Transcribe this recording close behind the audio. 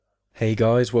Hey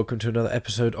guys, welcome to another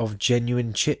episode of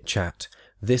Genuine Chit Chat.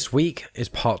 This week is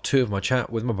part 2 of my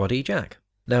chat with my buddy Jack.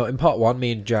 Now, in part 1,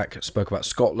 me and Jack spoke about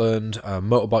Scotland,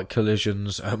 motorbike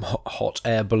collisions, hot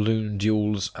air balloon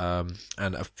duels, and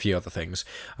a few other things.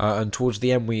 And towards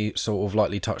the end, we sort of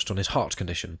lightly touched on his heart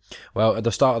condition. Well, at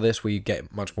the start of this, we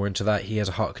get much more into that. He has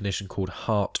a heart condition called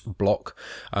heart block.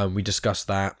 We discussed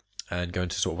that and go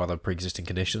into sort of other pre-existing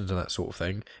conditions and that sort of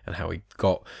thing, and how he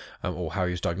got, or how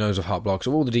he was diagnosed with heart block,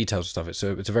 so all the details and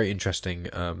stuff. It's a very interesting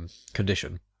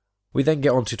condition. We then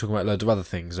get on to talking about loads of other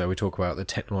things. We talk about the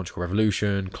technological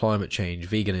revolution, climate change,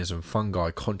 veganism,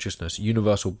 fungi, consciousness,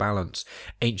 universal balance,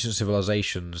 ancient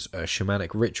civilizations,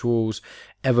 shamanic rituals,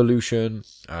 evolution,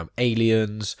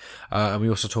 aliens, and we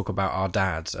also talk about our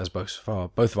dads, as both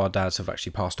of our dads have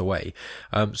actually passed away.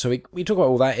 So we talk about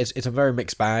all that. It's a very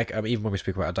mixed bag. Even when we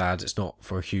speak about our dads, it's not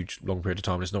for a huge, long period of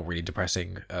time. It's not really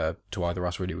depressing to either of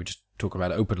us, really. We just talk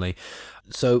about it openly.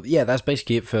 So yeah, that's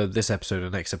basically it for this episode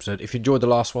and next episode. If you enjoyed the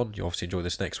last one, you obviously enjoy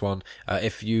this next one.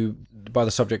 If you, by the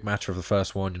subject matter of the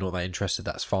first one, you're not that interested,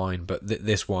 that's fine. But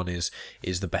this one is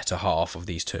the better half of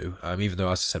these two. Even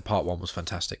though, as I said, part 1 was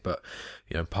fantastic, but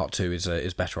part 2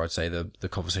 is better. I'd say the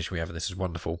conversation we have in this is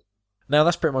wonderful. Now,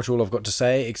 that's pretty much all I've got to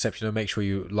say, except, make sure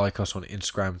you like us on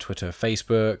Instagram, Twitter,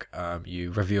 Facebook.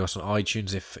 You review us on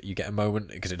iTunes if you get a moment,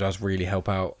 because it does really help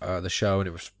out the show, and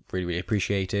it was really, really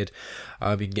appreciated.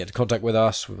 You can get into contact with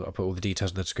us. I'll put all the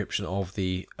details in the description of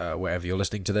the wherever you're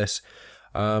listening to this.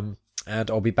 And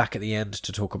I'll be back at the end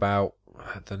to talk about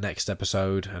the next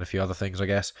episode and a few other things, I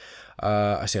guess.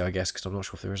 I guess because I'm not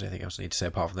sure if there is anything else I need to say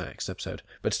apart from the next episode.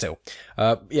 But still,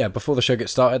 before the show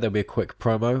gets started, there'll be a quick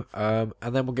promo,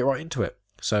 and then we'll get right into it.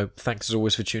 So thanks as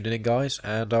always for tuning in, guys,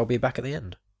 and I'll be back at the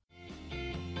end.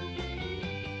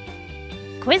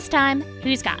 Quiz time!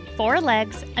 Who's got 4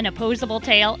 legs, an opposable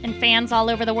tail, and fans all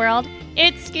over the world?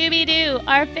 It's Scooby-Doo,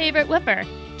 our favorite whipper.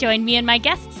 Join me and my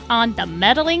guests on the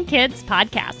Meddling Kids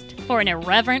podcast for an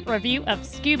irreverent review of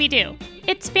Scooby-Doo.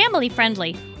 It's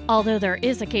family-friendly, although there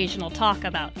is occasional talk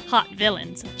about hot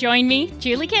villains. Join me,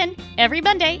 Julie Kinn, every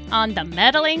Monday on the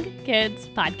Meddling Kids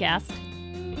podcast.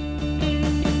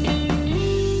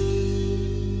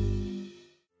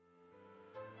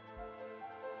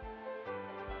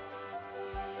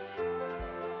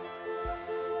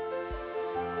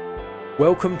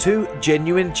 Welcome to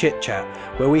Genuine Chit Chat,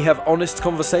 where we have honest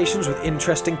conversations with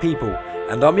interesting people.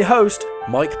 And I'm your host,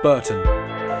 Mike Burton.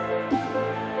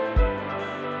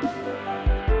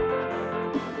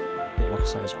 Like I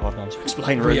say, it's a hard one to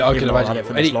explain. Really, Yeah, I can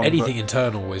imagine. Anything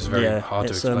internal is very hard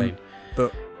to explain.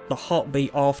 But the heartbeat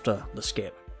after the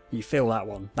skip, you feel that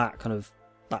one.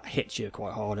 That hits you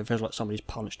quite hard. It feels like somebody's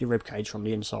punched your ribcage from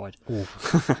the inside.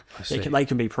 They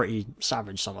can be pretty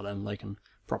savage, some of them. They can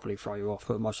properly throw you off,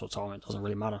 but most of the time it doesn't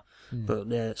really matter. But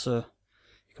yeah, it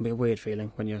can be a weird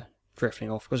feeling when you're drifting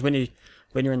off, because when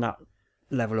you're in that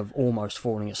level of almost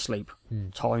falling asleep,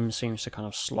 time seems to kind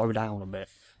of slow down a bit.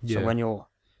 So when you're,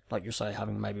 like you say,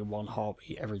 having maybe one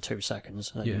heartbeat every 2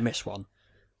 seconds, and then you miss one,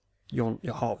 your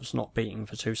heart's not beating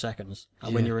for 2 seconds.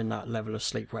 And when you're in that level of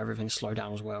sleep where everything's slowed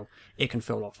down as well, it can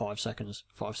feel like 5 seconds,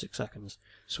 5-6 seconds.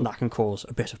 So that can cause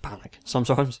a bit of panic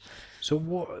sometimes. So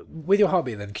what, with your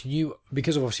heartbeat then, can you,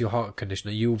 because of obviously your heart condition,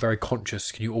 are you very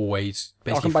conscious? Can you always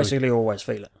I can basically always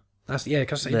feel it. That's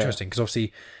interesting, because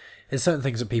obviously there's certain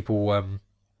things that people,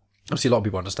 obviously a lot of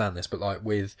people understand this, but like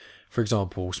with, for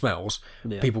example, smells,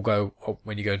 people go,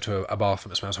 when you go into a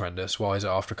bathroom that smells horrendous, why is it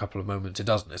after a couple of moments it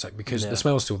doesn't? It's like, because the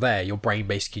smell's still there, your brain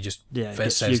basically just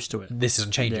gets says, used to it. This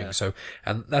isn't changing. So,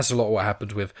 and that's a lot of what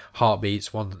happens with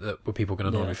heartbeats, one that people are going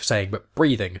to annoy me for saying, but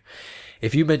breathing.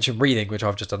 If you mention breathing, which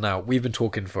I've just done now, we've been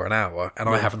talking for an hour, and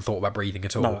I haven't thought about breathing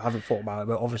at all. No, I haven't thought about it,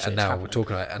 but obviously and now we're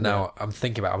talking about it, and now I'm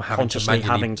thinking about having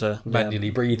to manually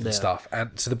breathe and stuff.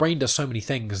 And so the brain does so many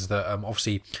things that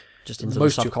obviously just into the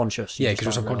subconscious. Because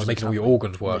your subconscious making all your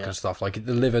organs work and stuff. Like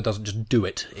the liver doesn't just do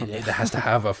it. It has to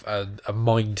have a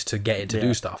mind to get it to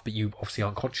do stuff, but you obviously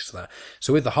aren't conscious of that.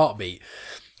 So with the heartbeat,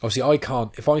 obviously I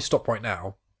can't, if I stop right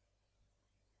now,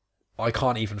 I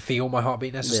can't even feel my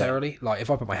heartbeat necessarily. Like if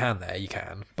I put my hand there, you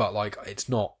can, but like it's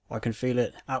not. I can feel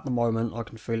it at the moment. I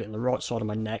can feel it in the right side of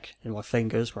my neck, in my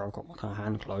fingers where I've got my kind of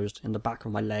hand closed, in the back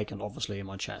of my leg, and obviously in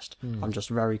my chest. I'm just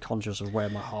very conscious of where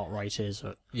my heart rate is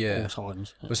at all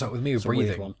times. But so with me with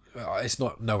breathing, it's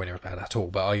not nowhere near as bad at all.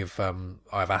 But I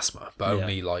have asthma, but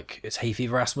only like it's hay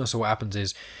fever asthma. So what happens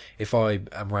is if I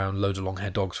am around loads of long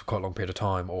haired dogs for quite a long period of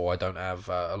time, or I don't have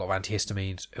a lot of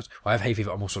antihistamines, I have hay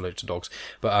fever. I'm also allergic to dogs,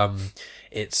 but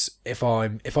it's if I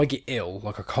get ill,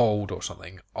 like a cold or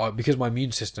something, because my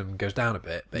immune system goes down a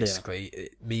bit, basically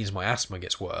it means my asthma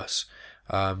gets worse,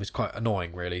 It's quite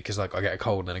annoying, really, because like I get a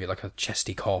cold and then I get like a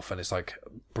chesty cough, and it's like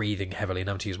breathing heavily and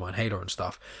having to use my inhaler and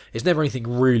stuff. It's never anything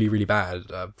really, really bad.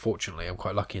 Fortunately, I'm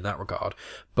quite lucky in that regard.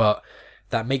 But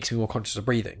that makes me more conscious of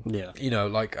breathing. Yeah. You know,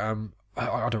 like I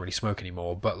don't really smoke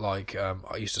anymore, but like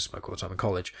I used to smoke all the time in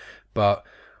college. But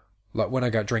like when I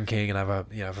go drinking and have a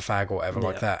fag or whatever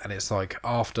like that, and it's like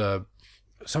after.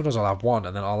 Sometimes I'll have one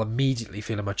and then I'll immediately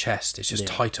feel in my chest it's just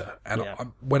tighter. And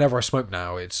whenever I smoke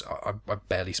now, I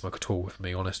barely smoke at all, if I'm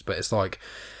being honest. But it's like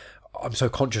I'm so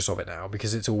conscious of it now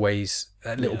because it's always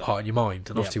a little part in your mind.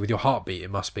 And obviously with your heartbeat, it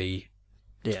must be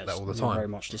that all the time. Very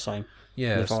much the same.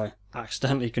 Yeah. If I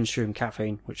accidentally consumed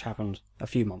caffeine, which happened a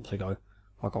few months ago,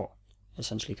 I got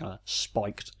essentially kind of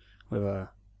spiked with a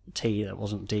tea that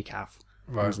wasn't decaf.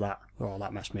 Right.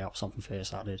 That messed me up something fierce,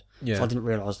 that did. Yeah. So I didn't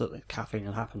realise that the caffeine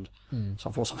had happened. So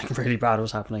I thought something really bad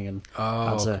was happening and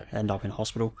had to end up in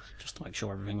hospital just to make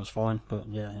sure everything was fine. But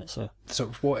yeah, it's a...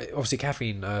 So obviously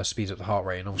caffeine speeds up the heart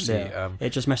rate and obviously... it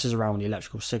just messes around with the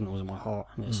electrical signals in my heart.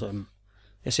 And it's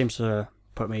it seems to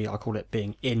put me, I call it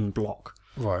being in block.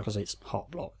 Right. Because it's heart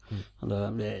block.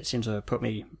 And it seems to put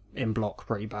me in block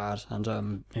pretty bad.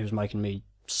 And it was making me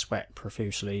sweat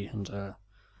profusely and...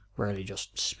 really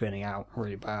just spinning out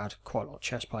really bad, quite a lot of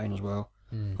chest pain as well.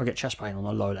 I get chest pain on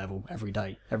a low level every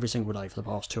single day for the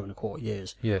past 2.25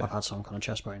 years. I've had some kind of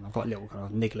chest pain. I've got a little kind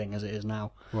of niggling as it is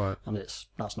now, right? And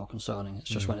that's not concerning. It's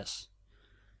just when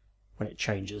it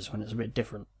changes, when it's a bit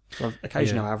different. So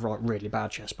occasionally I have like really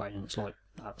bad chest pain, and it's like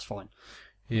that's fine.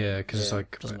 Yeah, because it's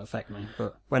like... It doesn't affect me.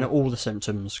 But when all the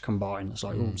symptoms combine, it's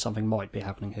like, something might be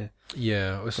happening here.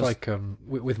 Yeah, it's like,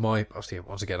 with my... Obviously,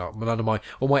 once again, all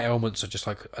my ailments are just,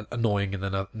 like, annoying and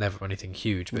then never anything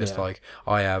huge. But it's like,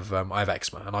 I have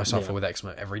eczema, and I suffer with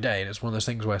eczema every day. And it's one of those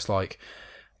things where it's like,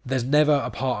 there's never a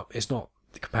part... It's not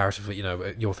comparatively,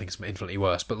 your thing's infinitely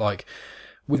worse. But, like...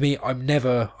 With me, I'm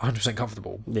never 100%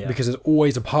 comfortable because there's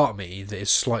always a part of me that is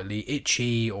slightly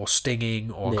itchy or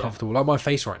stinging or uncomfortable. Like my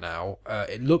face right now,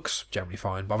 it looks generally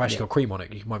fine, but I've actually got cream on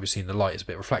it. You might be seeing the light is a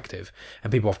bit reflective,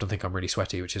 and people often think I'm really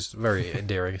sweaty, which is very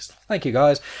endearing. Thank you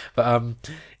guys, but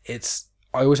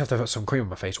I always have to have some cream on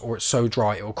my face, or it's so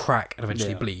dry it will crack and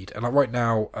eventually bleed. And like right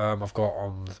now, I've got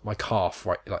on my calf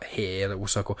right like here, a little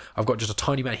circle. I've got just a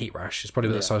tiny bit of heat rash. It's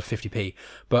probably the size of 50p,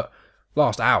 but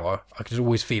last hour I can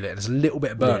always feel it, and it's a little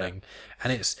bit of burning,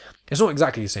 and it's not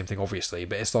exactly the same thing, obviously,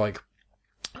 but it's like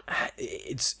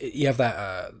you have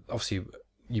that obviously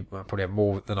you probably have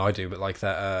more than I do, but like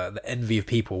that the envy of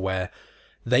people where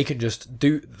they can just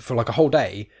do for like a whole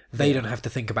day, they don't have to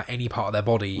think about any part of their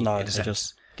body. No, in a they sense.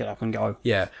 just get up and go.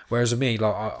 Yeah, whereas with me,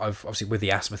 like I've obviously with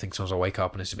the asthma thing, sometimes I wake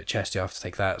up and it's a bit chesty, I have to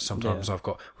take that. Sometimes I've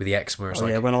got with the eczema, it's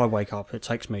when I wake up, it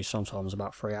takes me sometimes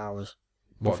about 3 hours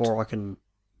before I can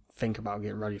think about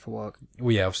getting ready for work.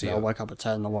 Well, yeah, obviously. I'll wake up at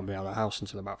 10, I won't be out of the house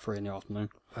until about 3 in the afternoon.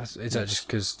 It's just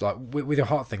because, like, with your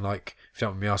heart thing, like, if you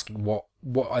don't mind me asking, what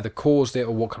either caused it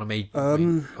or what kind of made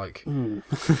like...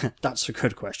 That's a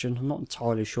good question. I'm not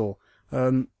entirely sure.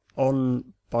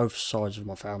 On both sides of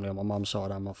my family, on my mum's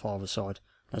side and my father's side,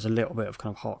 there's a little bit of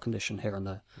kind of heart condition here and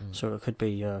there. So it could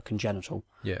be congenital,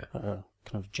 kind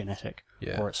of genetic,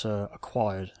 or it's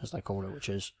acquired, as they call it, which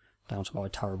is down to my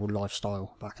terrible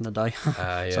lifestyle back in the day.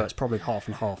 So it's probably half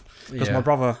and half. Because my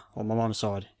brother, on my mum's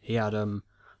side, he had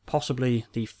possibly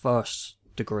the first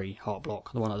degree heart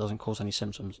block, the one that doesn't cause any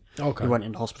symptoms. Okay. He went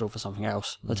into hospital for something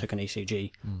else. They took an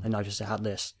ECG. They noticed it had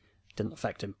this. Didn't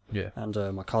affect him. Yeah. And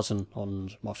my cousin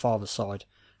on my father's side,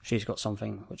 she's got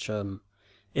something which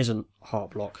isn't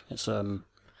heart block. It's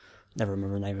never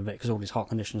remember the name of it because all these heart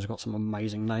conditions have got some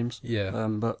amazing names. Yeah.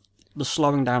 But the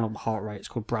slowing down of the heart rate is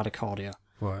called bradycardia.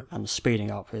 Right. And the speeding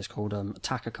up is called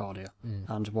tachycardia.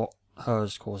 And what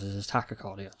hers causes is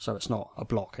tachycardia. So it's not a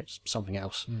block, it's something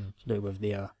else to do with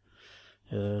the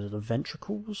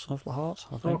ventricles of the heart,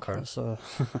 I think. Okay. So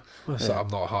I'm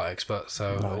not a heart expert,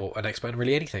 or an expert in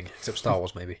really anything, except Star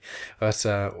Wars maybe. But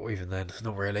or even then,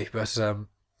 not really. But so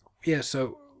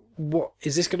what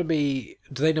is this going to be?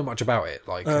 Do they know much about it?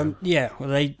 Like, well,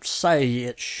 they say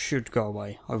it should go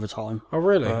away over time. Oh,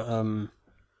 really? But,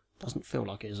 doesn't feel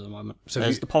like it is at the moment. So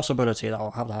there's the possibility that I'll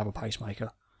have to have a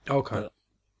pacemaker. Okay. But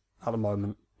at the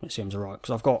moment, it seems alright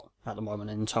because I've got at the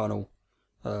moment an internal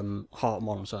heart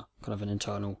monitor, kind of an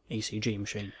internal ECG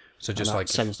machine. So just like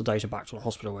sends the data back to the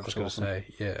hospital. I was going to say,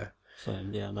 yeah. So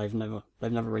yeah, they've never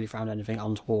really found anything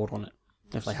untoward on it.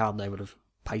 If they had, they would have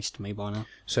paced me by now.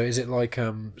 So is it like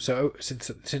so since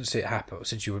it happened,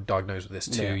 since you were diagnosed with this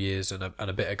 2 years and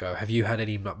a bit ago, have you had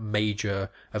any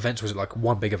major events? Was it like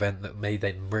one big event that made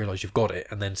them realise you've got it,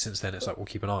 and then since then it's like we'll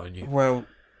keep an eye on you? Well,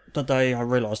 the day I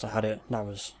realised I had it, that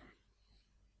was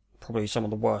probably some of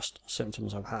the worst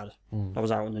symptoms I've had. Mm. I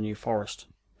was out in the New Forest.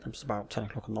 It was about 10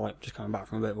 o'clock at night, just coming back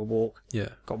from a bit of a walk. Yeah.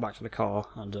 Got back to the car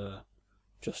and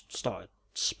just started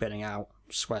spitting out,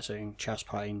 sweating, chest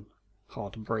pain,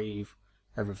 hard to breathe,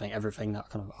 everything that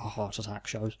kind of a heart attack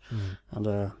shows. Mm.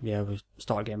 And we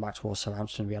started getting back towards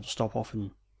Southampton. We had to stop off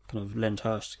in kind of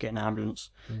Lyndhurst to get an ambulance.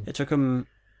 It took them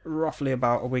roughly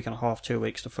about a week and a half, 2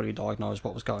 weeks to fully diagnose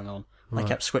what was going on. They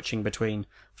kept switching between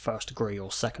first degree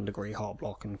or second degree heart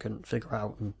block and couldn't figure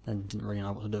out and didn't really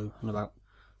know what to do. And about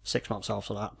 6 months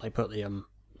after that, they put the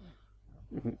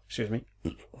excuse me,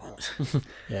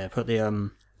 put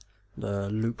the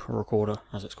loop recorder,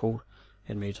 as it's called,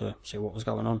 in me to see what was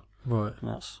going on. Right.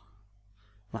 And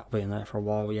that'll be in there for a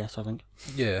while, yes, I think.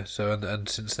 Yeah. So and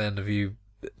since then, have you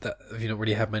not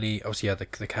really had many? Obviously, you had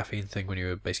the caffeine thing when you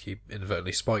were basically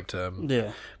inadvertently spiked.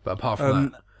 Yeah. But apart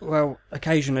from that, well,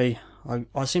 occasionally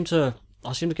I seem to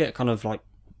get kind of like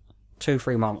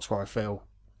 2-3 months where I feel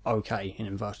okay in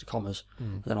inverted commas.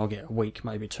 Then I'll get a week,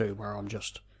 maybe 2, where I'm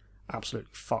just absolutely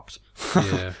fucked.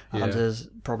 Yeah. And there's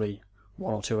probably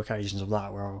 1 or 2 occasions of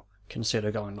that where I'll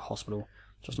consider going to hospital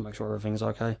just to make sure everything's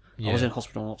okay. Yeah. I was in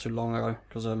hospital not too long ago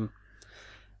because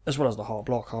as well as the heart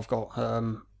block, I've got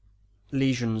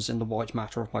lesions in the white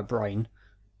matter of my brain,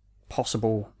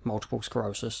 possible multiple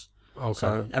sclerosis. Okay.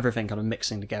 So everything kind of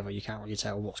mixing together, you can't really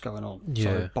tell what's going on. Yeah.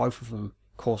 So both of them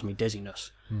caused me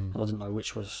dizziness, and I didn't know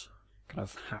which was kind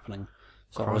of happening.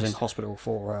 So I was in hospital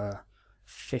for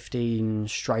 15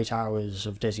 straight hours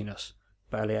of dizziness,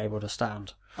 barely able to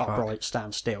stand upright,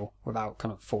 stand still, without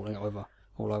kind of falling over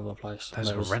all over the place. That's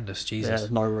horrendous, Jesus.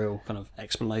 There's no real kind of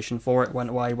explanation for it. Went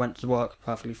away, went to work,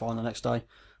 perfectly fine the next day.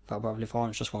 Felt perfectly fine.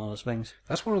 It's just one of those things.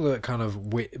 That's one of the kind of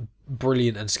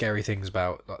brilliant and scary things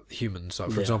about humans.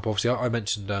 Like, for example, obviously, I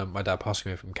mentioned my dad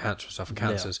passing away from cancer and stuff, and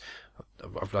cancers.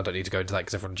 I don't need to go into that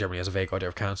because everyone generally has a vague idea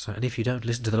of cancer. And if you don't,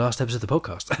 listen to the last episode of the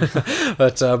podcast.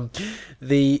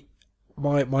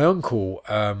 But my uncle,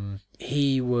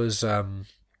 he was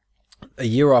a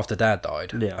year after Dad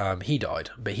died. Yeah. He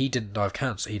died, but he didn't die of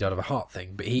cancer. He died of a heart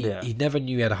thing. But he never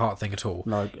knew he had a heart thing at all.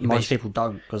 No, most people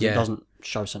don't because it doesn't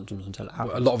show symptoms until it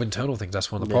happens. A lot of internal things.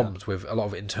 That's one of the problems with a lot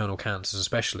of internal cancers,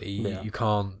 especially. You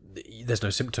can't. There's no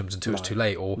symptoms until it's too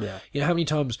late. Or you know how many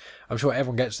times I'm sure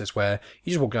everyone gets this where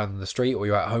you just walk down the street or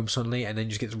you're at home suddenly and then you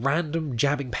just get this random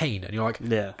jabbing pain and you're like,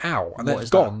 ow, and then it's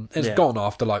gone. It's gone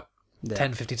after like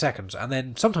 10, 15 seconds, and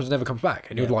then sometimes it never comes back,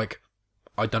 and you're like,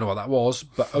 I don't know what that was,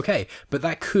 but okay. But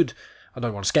that could. I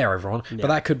don't want to scare everyone, but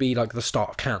that could be like the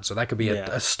start of cancer. That could be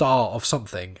a start of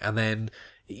something, and then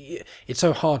it's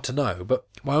so hard to know. But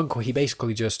my uncle, he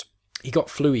basically he got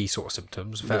flu-y sort of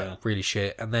symptoms, felt really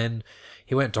shit, and then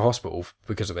he went to hospital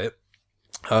because of it.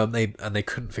 They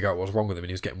couldn't figure out what was wrong with him, and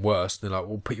he was getting worse. They're like,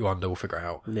 "We'll put you under. We'll figure it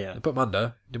out." Yeah. They put him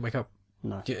under. Didn't wake up.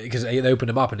 No. Because they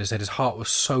opened him up and they said his heart was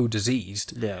so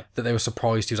diseased that they were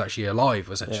surprised he was actually alive.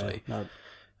 Essentially,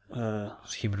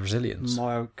 it's human resilience.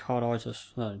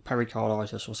 Pericarditis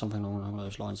or something along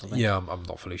those lines, I think. Yeah, I'm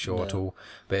not fully sure at all,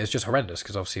 but it's just horrendous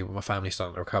because obviously my family's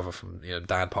starting to recover from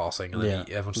Dad passing, and then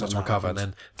everyone starts to recover, and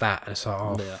then that, and it's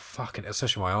like fucking,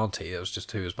 especially my auntie. It was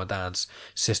just who was my dad's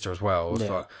sister as well. It was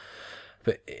like,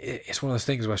 but it's one of those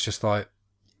things where it's just like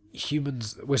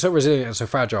humans, we're so resilient and so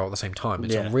fragile at the same time.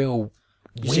 It's a real.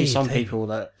 You see some people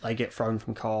that they get thrown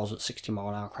from cars at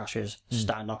 60-mile-an-hour crashes,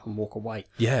 stand up and walk away.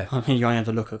 Yeah. I mean, you only have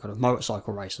to look at kind of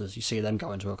motorcycle racers. You see them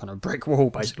go into a kind of brick wall,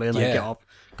 basically, and they get up,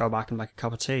 go back and make a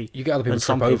cup of tea. You get other people and trip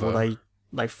some people, over.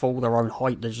 They fall their own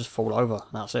height, they just fall over,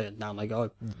 and that's it. Down they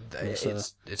go. It's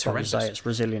like horrendous. you say, it's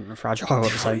resilient and fragile at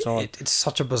the same time. It's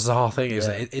such a bizarre thing,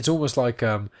 isn't it? It's almost like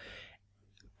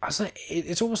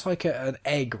it's almost like an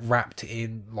egg wrapped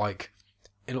in like.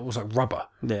 It looks like rubber,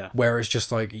 where it's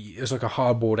just like it's like a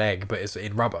hardboard egg, but it's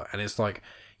in rubber, and it's like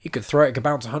you could throw it, could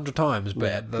bounce 100 times,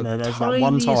 but the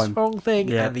tiniest wrong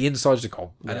thing, and the inside's just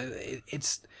gone. And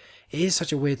it is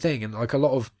such a weird thing, and like a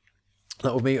lot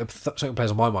of me, something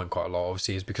plays on my mind quite a lot.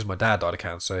 Obviously, is because my dad died of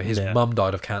cancer. His mum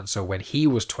died of cancer when he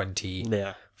was 26.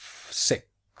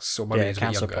 Or maybe it's a bit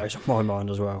cancer younger. plays on my mind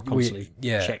as well. Constantly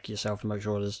check yourself to make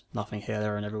sure there's nothing here,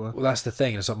 there, and everywhere. Well, that's the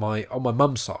thing. It's like on my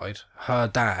mum's side, her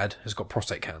dad has got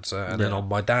prostate cancer, and then on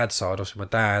my dad's side, obviously my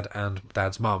dad and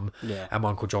dad's mum, and my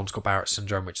Uncle John's got Barrett's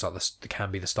syndrome, which is like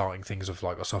can be the starting things of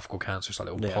like esophageal cancer. It's like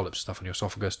little polyps and stuff in your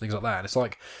esophagus, things like that. And it's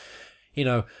like, I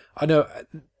know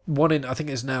I think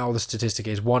it's now the statistic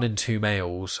is 1 in 2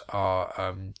 males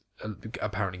are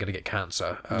apparently going to get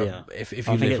cancer. If you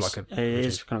live like a... It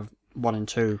is kind of 1 in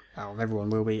 2 out of everyone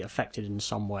will be affected in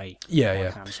some way Yeah,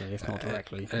 by cancer, if not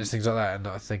directly. And it's things like that, and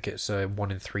I think it's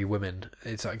 1 in 3 women.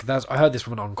 It's like I heard this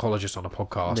from an oncologist on a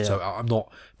podcast, so I'm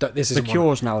not. This is the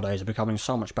cures nowadays are becoming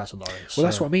so much better though. Well,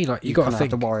 that's what I mean. Like you got to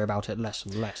think. Have to worry about it less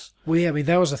and less. Well, yeah, I mean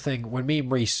that was the thing when me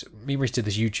and Reese did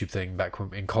this YouTube thing back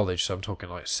in college. So I'm talking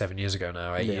like 7 years ago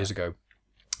now, 8 years ago.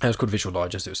 It was called Visual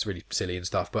Digest. It was really silly and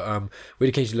stuff, but we'd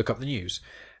occasionally look up the news.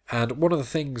 And one of the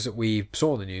things that we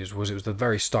saw in the news was it was the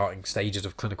very starting stages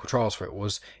of clinical trials for it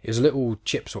was a little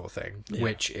chip sort of thing,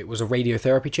 which it was a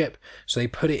radiotherapy chip. So they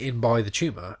put it in by the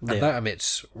tumour, and that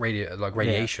emits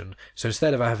radiation. Yeah. So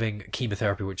instead of having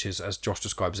chemotherapy, which is, as Josh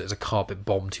describes it, as a carpet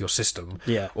bomb to your system,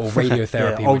 or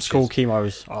radiotherapy, old school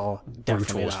chemos are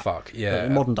brutal as fuck. Yeah,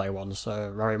 the modern day ones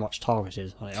are very much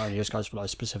targeted. It only just goes for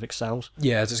those specific cells.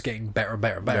 Yeah, it's just getting better and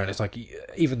better and better, and it's like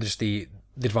even just the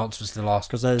advancements in the last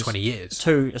 20 years.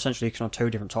 Essentially kind of two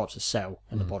different types of cell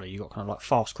in the body. You've got kind of like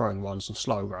fast growing ones and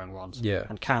slow growing ones. Yeah.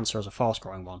 And cancer is a fast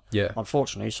growing one. Yeah.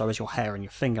 Unfortunately, so is your hair and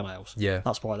your fingernails. Yeah.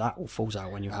 That's why that all falls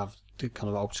out when you have the kind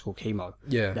of old school chemo.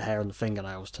 Yeah. The hair and the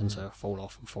fingernails tend to fall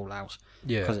off and fall out.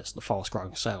 Yeah. Because it's the fast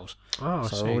growing cells. Oh,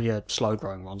 so all your slow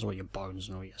growing ones, all your bones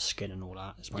and all your skin and all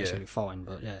that, it's basically fine.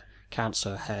 But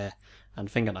cancer, hair, and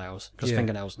fingernails, because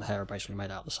fingernails and hair are basically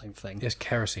made out of the same thing. It's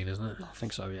kerosene, isn't it? I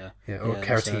think so, yeah. Yeah, or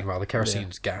kerosene rather.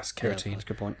 Kerosene's gas. Kerosene. Yeah, that's a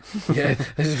good point. Yeah,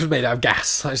 this is made out of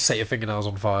gas. I just set your fingernails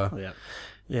on fire.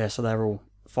 Yeah, so they're all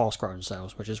fast-growing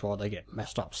cells, which is why they get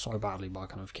messed up so badly by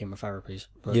kind of chemotherapies.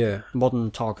 But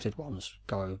modern targeted ones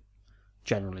go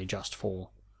generally just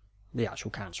for the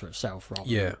actual cancer itself,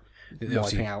 rather than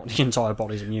wiping out the entire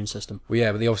body's immune system. Well,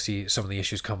 yeah, but obviously some of the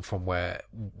issues come from where,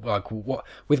 like, what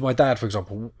with my dad, for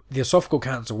example, the esophageal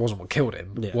cancer wasn't what killed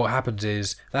him. Yeah. What happens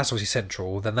is that's obviously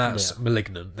central, then that's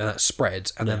malignant, then that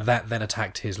spreads, and then that then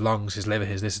attacked his lungs, his liver,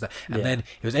 his this, that, and then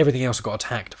it was everything else that got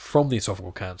attacked from the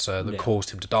esophageal cancer that caused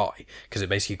him to die, because it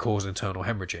basically caused internal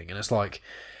hemorrhaging, and it's like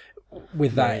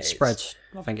with that it spreads,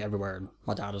 I think, everywhere. And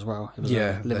my dad as well. It was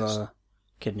liver,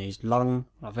 kidneys, lung,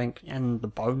 I think, and the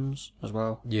bones as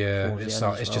well. Yeah, it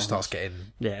just starts getting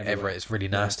everywhere. It's really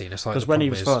nasty, and it's like because when he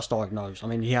was first diagnosed, I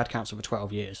mean, he had cancer for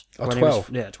 12 years. Oh,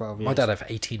 12? 12 years. My dad had for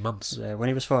 18 months. Yeah, when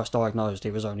he was first diagnosed, he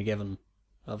was only given,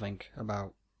 I think,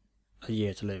 about a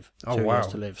year to live. 2 years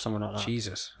to live, something like that.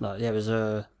 Jesus. No, it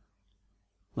was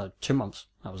 2 months.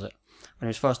 That was it. When he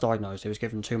was first diagnosed, he was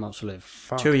given 2 months to live.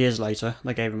 Fuck. 2 years later,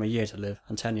 they gave him a year to live,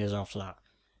 and 10 years after that,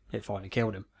 it finally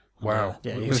killed him. Wow.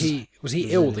 Was he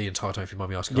ill the entire time, if you mind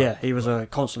me asking? Yeah, he was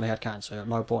constantly had cancer. At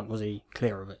no point was he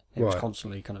clear of it. He was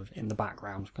constantly kind of in the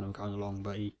background, kind of going along,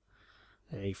 but he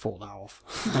fought that off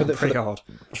pretty hard.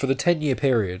 For the 10-year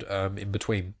period in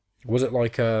between, was it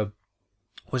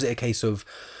a case of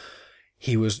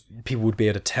people would be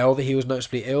able to tell that he was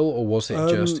noticeably ill, or was it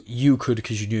just you could,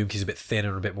 because you knew him because he's a bit thinner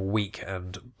and a bit more weak,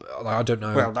 and I don't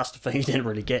know. Well, that's the thing. He didn't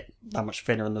really get that much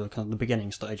thinner in the kind of the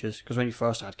beginning stages, because when he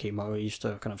first had chemo, he used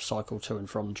to kind of cycle to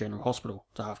and from the general hospital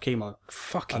to have chemo.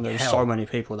 Fucking and there was so many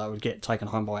people that would get taken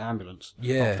home by ambulance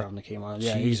after having the chemo.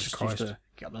 Yeah, Jesus he used to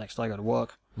get up the next day, go to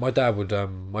work. My dad would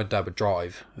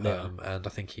drive, and I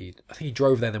think he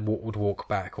drove there and then would walk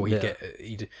back, or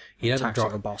he'd end up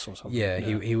driving a bus or something. Yeah,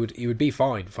 he would be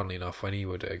fine. Funnily enough, when he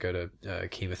would go to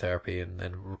chemotherapy, and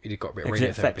then he got a bit of radiotherapy. It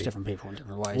affects different people in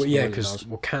different ways. Well, yeah, because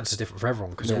cancer's different for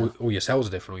everyone, because all your cells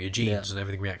are different, all your genes and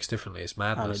everything reacts differently. It's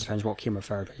madness. And it depends what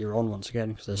chemotherapy you're on once again,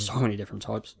 because there's so many different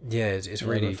types. Yeah, it's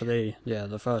really for the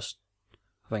first,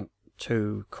 I think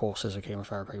 2 courses of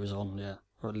chemotherapy was on,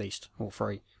 or at least all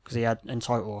 3. Because he had, in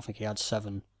total, I think he had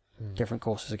 7 different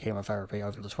courses of chemotherapy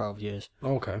over the 12 years.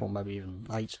 Okay. Or maybe even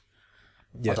 8.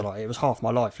 Yeah. I don't know, it was half my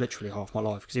life, literally half my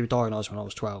life. Because he was diagnosed when I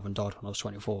was 12 and died when I was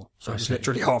 24. So it's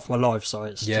literally half my life, so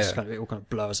it's just it all kind of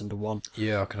blurs into one.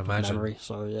 Yeah, I can imagine. Memory.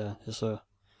 So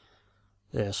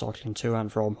it's cycling to and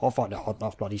from. I find it hard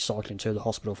enough bloody cycling to the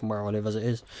hospital from where I live as it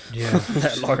is. Yeah.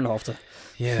 Let alone after.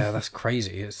 Yeah, that's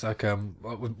crazy. It's like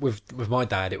with my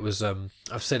dad, it was I've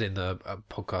said in the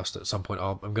podcast at some point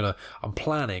I'm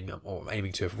planning or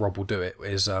aiming to, if Rob will do it,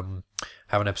 is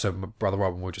have an episode with my brother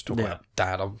Rob and we'll just talk about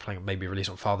dad. I'm planning maybe release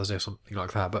on Father's Day or something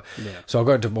like that. But so I'll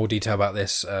go into more detail about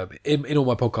this. In all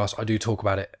my podcasts I do talk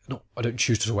about it. I don't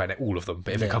choose to talk about it all of them,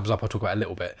 but if it comes up I'll talk about it a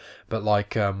little bit. But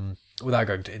like without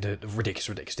going into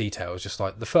ridiculous details, just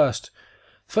like the first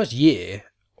year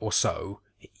or so,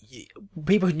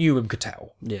 people who knew him could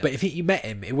tell. Yeah. But if you met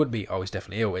him, it wouldn't be, he's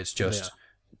definitely ill. It's just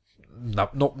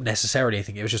not necessarily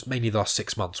anything. It was just mainly the last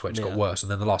 6 months where it's got worse,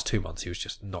 and then the last 2 months he was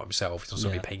just not himself. He's on so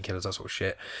many painkillers, that sort of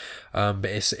shit. But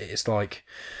it's like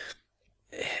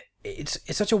it's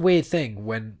such a weird thing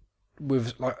when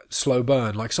with like slow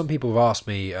burn. Like some people have asked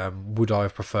me, would I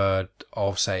have preferred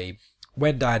of say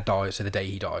when Dad died, so the day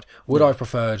he died, would I have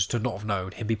preferred to not have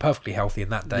known him be perfectly healthy in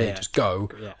that day, just go,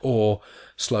 or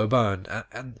slow burn?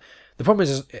 And the problem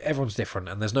is everyone's different,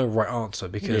 and there's no right answer,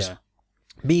 because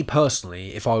me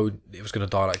personally, if it was going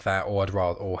to die like that,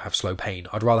 or have slow pain,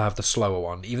 I'd rather have the slower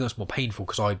one, even though it's more painful,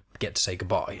 because I get to say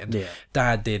goodbye. And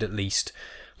Dad did, at least.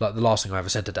 Like, the last thing I ever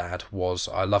said to Dad was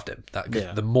I loved him.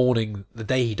 The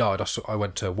day he died, I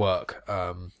went to work,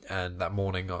 and that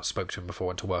morning I spoke to him before I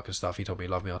went to work and stuff. He told me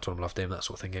he loved me. I told him I loved him, that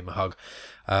sort of thing. Gave him a hug,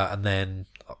 and then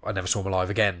I never saw him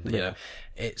alive again. You know,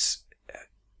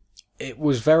 it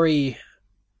was very.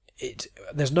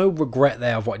 There's no regret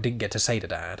there of what I didn't get to say to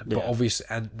Dad, but obviously,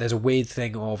 and there's a weird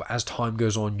thing of, as time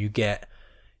goes on, you get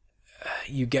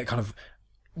kind of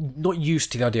not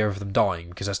used to the idea of them dying,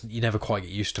 because you never quite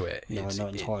get used to it. No,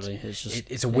 not entirely.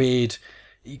 It's a weird,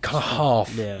 you kind of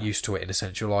half used to it, in a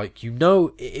sense. You're like,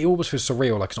 it almost feels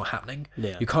surreal, like it's not happening.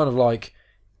 You kind of like,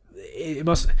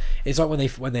 it's like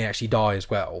when they actually die as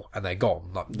well and they're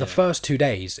gone. Like the first 2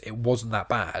 days, it wasn't that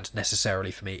bad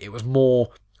necessarily for me. It was more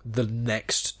the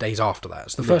next days after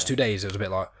that. So the first 2 days, it was a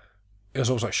bit like, it was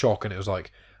almost like shock, and it was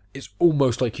like, it's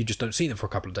almost like you just don't see them for a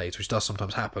couple of days, which does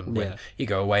sometimes happen when you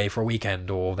go away for a weekend,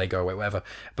 or they go away, whatever.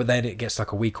 But then it gets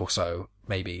like a week or so,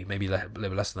 maybe a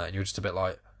little less than that, and you're just a bit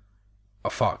like, oh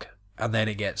fuck. And then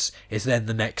it's then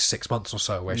the next 6 months or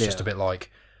so where it's just a bit like,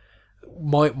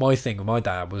 my thing with my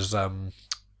dad was,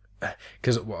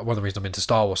 because one of the reasons I'm into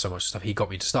Star Wars so much stuff, he got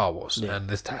me to Star Wars, and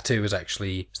this tattoo is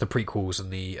actually, it's the prequels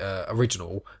and the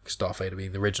original, because Darth Vader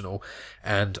being the original,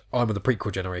 and I'm of the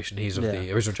prequel generation, he's of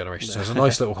the original generation, so it's a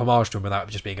nice little homage to him without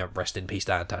just being a rest in peace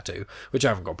Dad tattoo, which I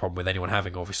haven't got a problem with anyone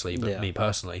having, obviously, but me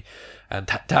personally. And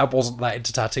Dad wasn't that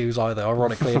into tattoos either,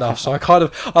 ironically enough, so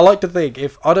I like to think,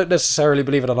 if I don't necessarily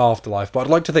believe in an afterlife, but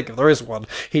I'd like to think if there is one,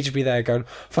 he'd just be there going,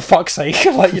 for fuck's sake,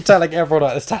 like, you're telling everyone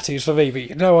that there's tattoos for me,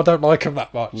 but I don't like them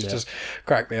that much. Just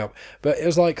cracked me up. But it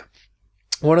was like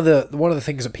one of the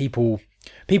things that people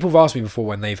have asked me before,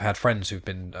 when they've had friends who've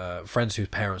been friends whose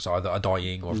parents either are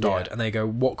dying or have died, and they go,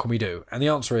 what can we do? And the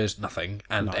answer is nothing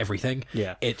and everything.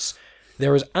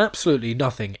 There is absolutely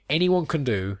nothing anyone can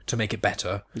do to make it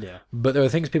better, but there are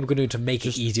things people can do to make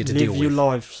it easier to deal with. Live your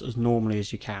life as normally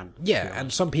as you can.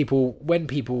 And some people,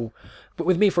 but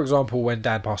with me, for example, when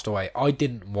Dad passed away, I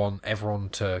didn't want everyone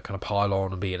to kind of pile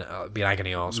on and be an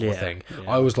agony aunt sort of thing.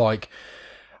 I was like,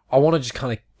 I want to just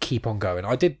kind of keep on going.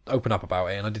 I did open up about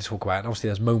it, and I did talk about it, and obviously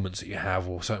there's moments that you have,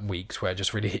 or certain weeks where it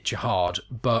just really hits you hard,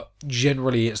 but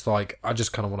generally it's like, I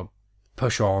just kind of want to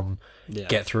push on,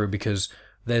 get through, because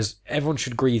everyone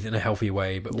should grieve in a healthy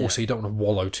way, but also you don't want to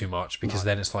wallow too much, because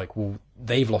then it's like, well,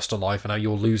 they've lost a life and now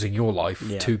you're losing your life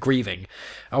to grieving.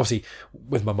 Obviously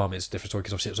with my mum it's a different story,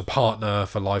 because obviously it was a partner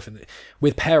for life, and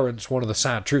with parents, one of the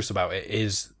sad truths about it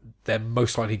is they're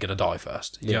most likely going to die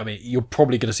first. You know what I mean? You're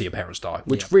probably going to see your parents die,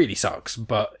 which really sucks,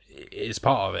 but it's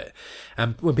part of it.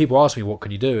 And when people ask me what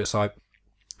can you do, it's like,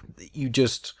 you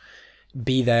just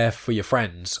be there for your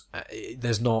friends.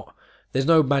 There's no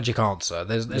magic answer.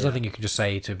 There's nothing you can just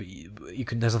say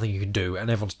there's nothing you can do,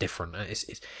 and everyone's different.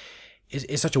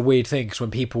 It's such a weird thing, because when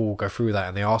people go through that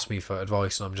and they ask me for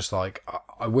advice, and I'm just like,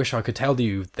 I wish I could tell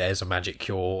you there's a magic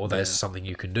cure or there's something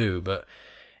you can do, but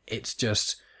it's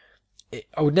just,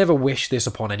 I would never wish this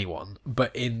upon anyone,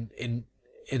 but in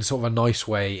sort of a nice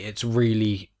way,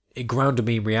 it grounded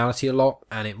me in reality a lot,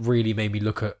 and it really made me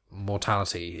look at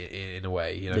mortality in a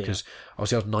way, because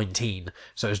obviously I was 19,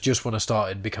 so it was just when I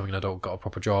started becoming an adult, got a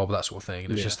proper job, that sort of thing,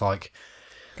 and it was just like,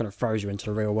 kind of throws you into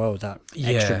the real world, that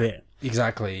extra bit.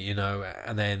 Exactly,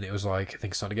 and then it was like,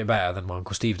 things started to get better, then my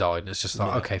Uncle Steve died, and it's just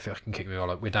like, okay, if I can kick me out,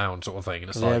 like, we're down, sort of thing, and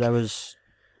it's like... there was,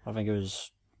 I think it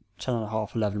was 10 and a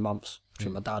half, 11 months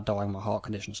between my dad dying and my heart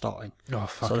condition starting. Oh,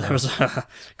 fuck. So there was kind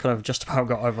of just about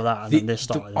got over that, and then this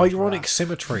started. The ironic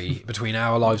symmetry between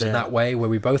our lives in that way, where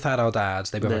we both had our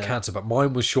dads, they both had cancer, but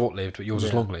mine was short-lived, but yours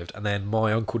was long-lived, and then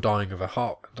my uncle dying of a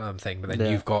heart thing, but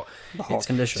then you've got... the heart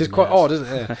condition. It's quite odd, isn't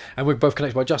it? And we're both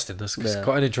connected by Justin. It's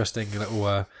quite an interesting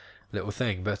little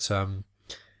thing, but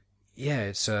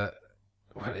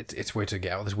it's weird to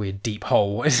get out of this weird deep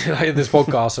hole in this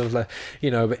podcast of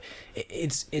but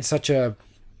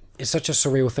it's such a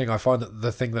surreal thing. I find that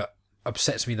the thing that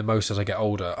upsets me the most as I get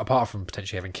older, apart from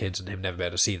potentially having kids and him never be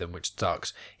able to see them, which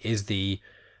sucks, is the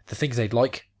things they'd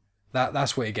like.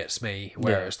 That's where it gets me,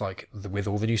 where it's like, with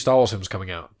all the new Star Wars films coming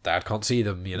out, Dad can't see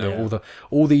them,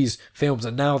 all these films,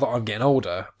 and now that I'm getting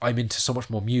older, I'm into so much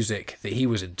more music that he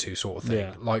was into, sort of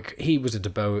thing. Like, he was into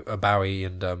Bowie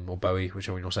and or Bowie,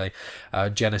 whichever you want to say,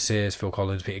 Genesis, Phil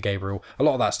Collins, Peter Gabriel, a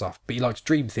lot of that stuff, but he liked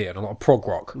Dream Theater and a lot of prog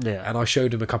rock, and I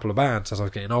showed him a couple of bands as I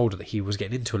was getting older that he was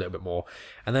getting into a little bit more,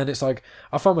 and then it's like,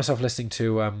 I found myself listening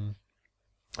to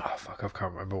oh fuck, I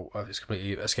can't remember. It's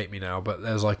completely escaped me now. But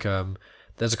there's like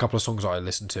there's a couple of songs that I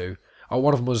listened to. Oh,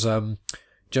 one of them was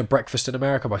Breakfast in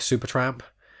America by Supertramp.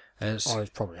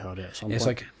 I've probably heard it at some It's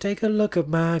point. like, take a look at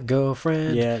my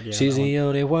girlfriend. Yeah, She's that the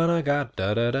only one I got.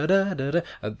 Da da da da da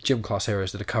da. Gym Class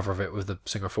Heroes did a cover of it with the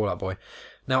singer Fall Out Boy.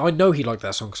 Now I know he liked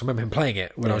that song because I remember him playing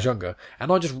it when I was younger,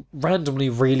 and I just randomly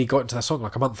really got into that song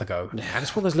like a month ago. And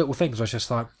it's one of those little things where I was just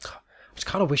like, I just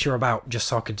kind of wish you're about, just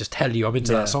so I could just tell you I'm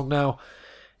into that song now.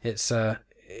 It's a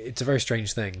very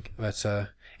strange thing, but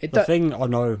the thing I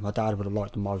know my dad would have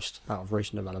liked the most out of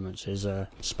recent developments is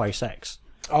SpaceX.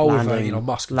 Oh, landing, with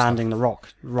Musk landing the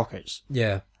rockets.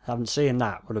 Yeah, Having seen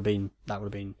that would have been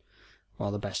one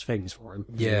of the best things for him.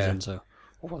 He was into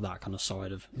all of that kind of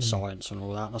side of science and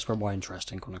all that. That's where my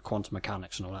interest in kind of quantum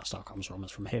mechanics and all that stuff comes from.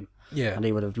 Is from him. Yeah, and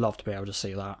he would have loved to be able to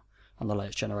see that on the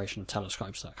latest generation of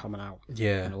telescopes that are coming out.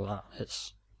 Yeah, and all that.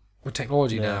 It's well,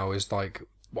 technology now is like.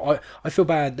 I feel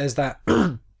bad. There's that.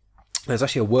 There's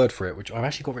actually a word for it, which I've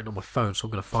actually got written on my phone, so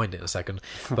I'm going to find it in a second.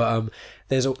 But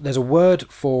there's a word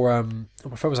for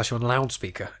my phone was actually on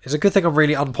loudspeaker. It's a good thing I'm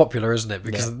really unpopular, isn't it?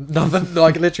 Because nothing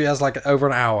like literally has like over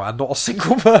an hour, and not a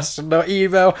single person, no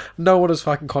email, no one has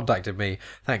fucking contacted me.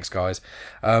 Thanks, guys.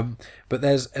 But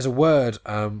there's a word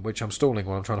which I'm stalling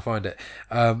while I'm trying to find it.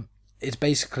 It's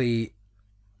basically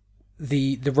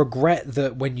the regret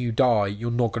that when you die, you're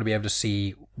not going to be able to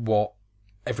see what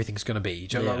everything's going to be.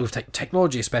 Do you know, like with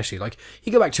technology especially, like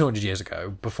you go back 200 years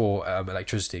ago before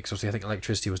electricity, because obviously I think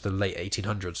electricity was the late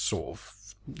 1800s sort of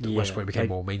when it became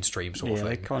more mainstream sort of thing.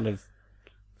 They kind of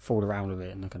fooled around with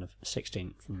it in the kind of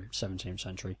 16th and 17th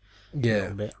century a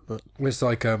little bit, but it's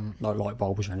like no light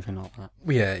bulbs or anything like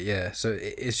that. So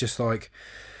it's just like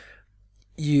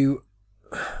you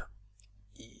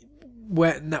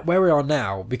where we are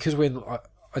now, because we're in,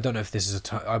 I don't know if this is a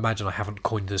term. I imagine I haven't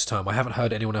coined this term. I haven't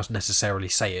heard anyone else necessarily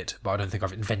say it, but I don't think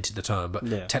I've invented the term.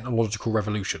 But technological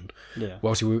revolution. Yeah.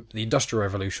 Well, obviously, the Industrial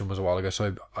Revolution was a while ago,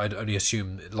 so I'd only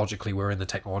assume logically we're in the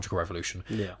technological revolution.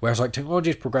 Yeah. Whereas, like,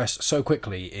 technology has progressed so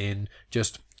quickly in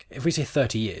just, if we say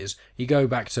 30 years, you go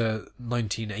back to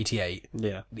 1988.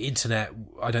 Yeah. The internet,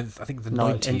 I think the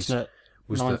 90s internet,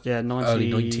 was the early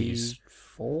 90s.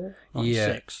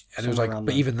 96, and it was like,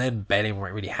 but even then, barely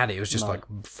really had it. It was just like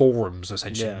forums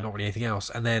essentially, not really anything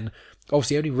else. And then,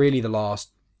 obviously, only really the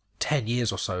last 10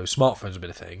 years or so, smartphones have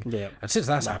been a thing. Yeah. And since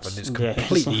that's happened, it's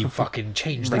completely fucking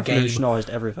changed the game.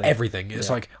 Revolutionised everything. Everything. It's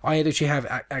like I literally have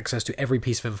access to every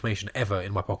piece of information ever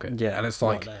in my pocket. Yeah. And it's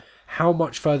like, how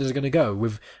much further is it going to go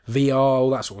with VR,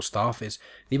 all that sort of stuff? Is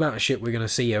the amount of shit we're going to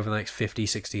see over the next 50,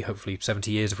 60, hopefully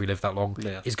 70 years if we live that long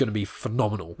is going to be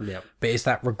phenomenal. Yeah. But it's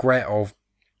that regret of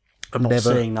not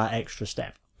seeing that extra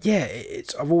step. Yeah,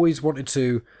 I've always wanted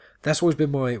to. That's always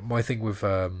been my thing with.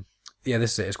 This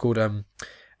is it. It's called.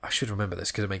 I should remember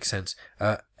this because it makes sense.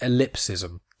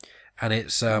 Ellipsism, and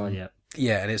it's and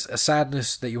it's a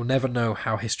sadness that you'll never know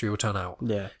how history will turn out.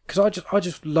 Yeah, because I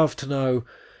just love to know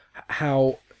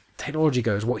how technology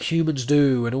goes, what humans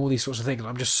do, and all these sorts of things.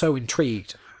 I'm just so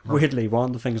intrigued. Weirdly,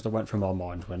 one of the things that went through my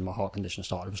mind when my heart condition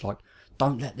started was like,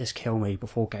 don't let this kill me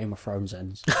before Game of Thrones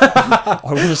ends. I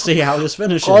want to see how this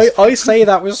finishes. I say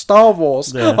that with Star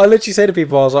Wars. Yeah. I literally say to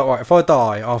people, I was like, right, if I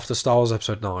die after Star Wars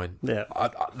Episode 9,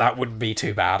 that wouldn't be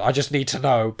too bad. I just need to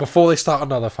know before they start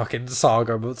another fucking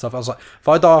saga and stuff. I was like, if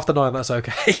I die after 9, that's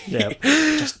okay. Yeah,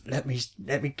 just let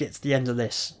me get to the end of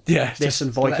this. Yeah, this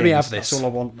and Vikings. Let me have this. That's all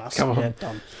I want. That's Come on.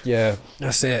 Done. Yeah,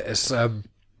 that's it. It's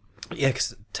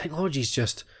because technology's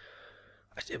just.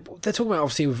 They're talking about,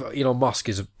 obviously, with Elon Musk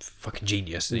is a fucking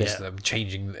genius. And he's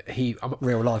changing.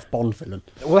 Real life Bond villain.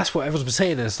 Well, that's what everyone's been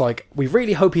saying. It's like, we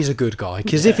really hope he's a good guy,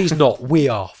 because if he's not, we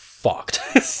are fucked.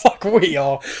 It's like, we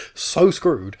are so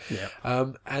screwed.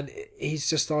 Yeah. And he's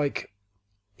just like,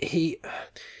 he's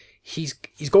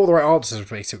got all the right answers,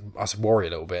 which makes us worry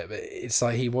a little bit. But it's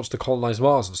like he wants to colonize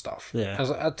Mars and stuff. Yeah.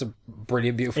 That's a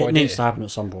brilliant, beautiful idea. It needs to happen at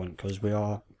some point, because we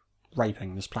are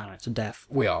raping this planet to death.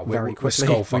 We're very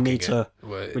quickly. We need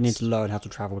to learn how to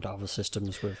travel to other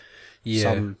systems with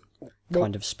some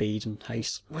kind of speed and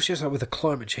haste. Well, it's just like with the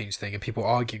climate change thing and people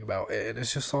arguing about it, and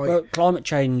it's just like... Well, climate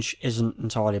change isn't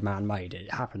entirely man-made.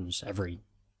 It happens every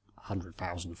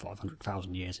 100,000,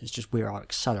 500,000 years. It's just we are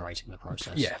accelerating the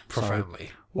process. Yeah, profoundly.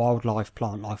 So wildlife,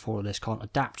 plant life, all of this can't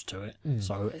adapt to it,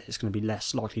 so it's going to be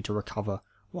less likely to recover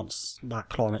once that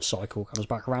climate cycle comes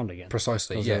back around again.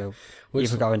 Precisely, yeah. We'll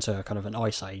either go into kind of an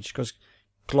ice age, because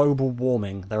global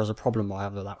warming, there is a problem I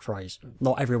have with that phrase.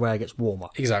 Not everywhere gets warmer.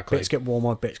 Exactly. Bits get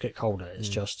warmer, bits get colder. It's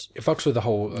just... It fucks with the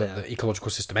whole the ecological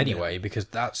system anyway, because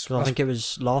that's... I think it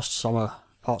was last summer,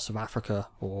 parts of Africa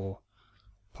or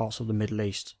parts of the Middle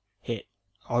East hit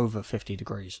over 50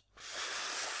 degrees.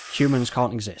 Humans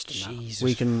can't exist in that. Jesus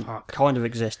We can fuck. kind of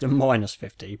exist in minus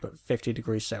 50, but 50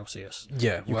 degrees Celsius.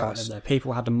 Yeah, You well, can't live there.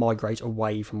 People had to migrate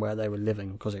away from where they were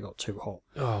living because it got too hot.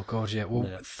 oh god, yeah. Well,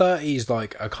 Yeah. 30 is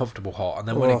like a comfortable hot, and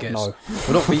then when Oh, it gets no.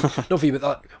 well, not for you, but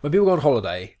like when people go on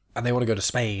holiday and they want to go to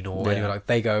Spain or Yeah. anywhere, like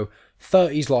they go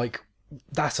 30's like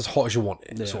that's as hot as you want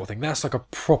it, sort of thing. That's like a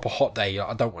proper hot day.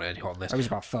 I don't want any hotness. It was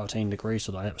about 13 degrees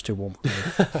today. It was too warm for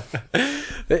me.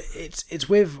 It's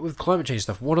with climate change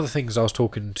stuff. One of the things I was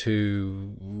talking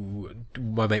to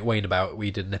my mate Wayne about,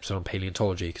 we did an episode on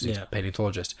paleontology because he's Yeah. a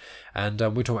paleontologist, and we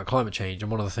were talking about climate change.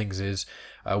 And one of the things is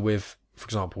with, for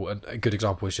example, a good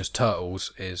example is just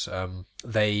turtles. Is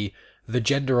the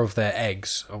gender of their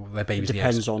eggs, or their babies, It in the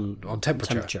eggs, depends on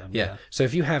temperature. Yeah. yeah. So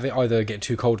if you have it either getting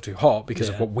too cold or too hot because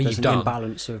of Yeah. what we've There's an done,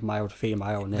 imbalance of male to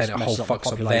female, and this then it whole messes up the fucks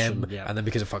up population. them, Yeah. and then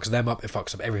because it fucks them up, it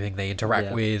fucks up everything they interact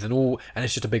Yeah. with, and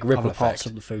it's just a big ripple Other parts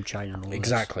effect. of the food chain and all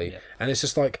Exactly. This. And it's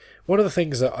just like one of the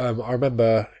things that I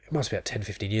remember, it must be about 10,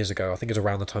 15 years ago, I think it was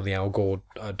around the time the Al Gore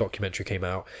documentary came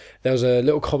out. There was a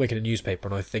little comic in a newspaper,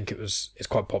 and I think it's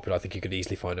quite popular. I think you could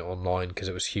easily find it online because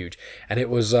it was huge. And it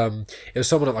was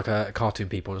someone at like a cartoon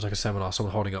people, and it was like a seminar,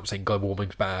 someone holding up saying global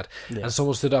warming's bad. Yeah. And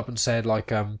someone stood up and said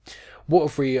like, what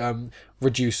if we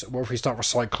what if we start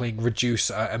recycling, reduce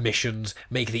emissions,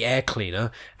 make the air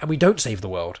cleaner, and we don't save the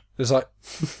world? It's like,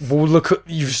 well, look at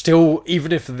you still,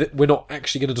 even if we're not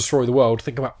actually going to destroy the world,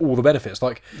 think about all the benefits.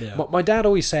 Like Yeah. my dad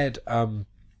always said,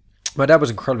 my dad was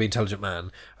an incredibly intelligent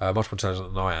man, much more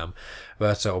intelligent than I am,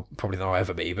 but or probably than I'll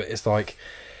ever be. But it's like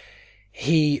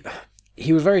he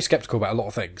was very skeptical about a lot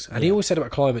of things, and he always said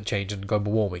about climate change and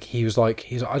global warming. He's like,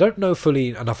 I don't know fully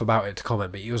enough about it to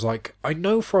comment, but he was like, I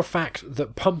know for a fact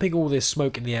that pumping all this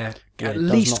smoke in the air at it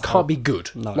does least not can't help. be good.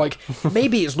 No. Like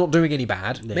maybe it's not doing any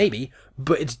bad, maybe,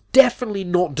 but it's definitely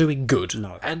not doing good.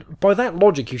 No. And by that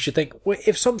logic, you should think, well,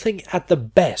 if something at the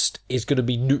best is going to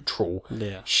be neutral,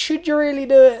 Yeah. should you really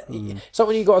do it?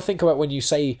 Something you got to think about when you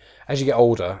say, as you get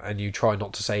older, and you try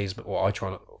not to say as, or I try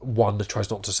not. One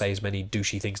tries not to say as many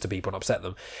douchey things to people and upset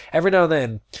them. Every now and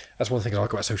then, that's one of the things I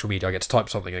like about social media. I get to type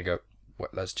something and go, well,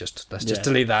 let's just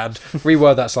delete that and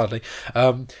reword that slightly.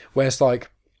 Where it's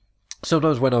like,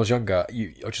 sometimes when I was younger,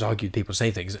 I just argue with people and say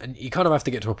things, and you kind of have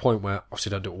to get to a point where, obviously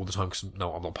don't do it all the time because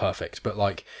no, I'm not perfect, but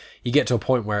like, you get to a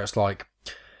point where it's like,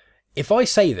 if I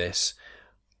say this,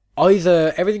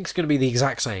 either everything's going to be the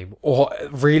exact same, or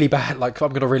really bad, like I'm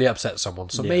going to really upset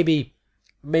someone. So maybe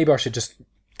I should just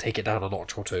take it down a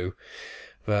notch or two.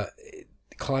 But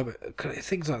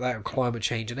things like that, and climate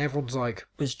change, and everyone's like,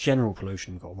 There's general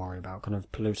pollution you've got to worry about, kind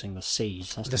of polluting the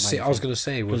seas. That's the main I was thing. going to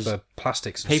say with 'Cause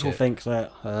plastics and People shit. think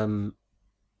that the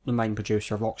main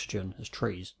producer of oxygen is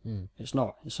trees. It's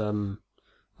not. It's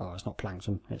it's not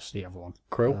plankton. It's the other one.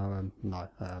 Krill? No.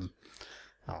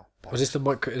 Was this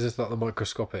is this like the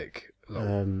microscopic?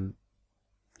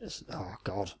 Oh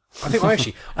God. I think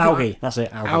actually Algae. That's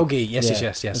it. Algae. Algae, yes.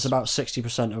 It's about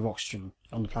 60% of oxygen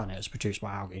on the planet is produced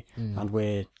by algae, and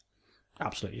we're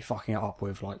absolutely fucking it up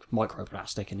with like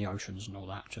microplastic in the oceans and all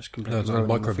that. Just completely the ruining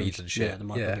the microbeads food. and shit. Yeah, the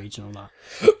Yeah. microbeads and all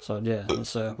that. So yeah,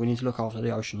 it's, we need to look after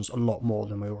the oceans a lot more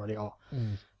than we already are.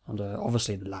 And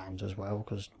obviously the land as well,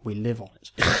 because we live on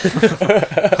it.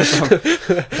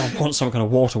 I don't want some kind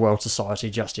of water world society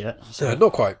just yet. So,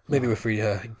 not quite. Maybe if we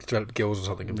develop gills or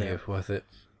something, it'd be worth it.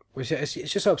 It's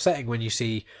just so upsetting when you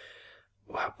see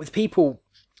with people.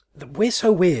 We're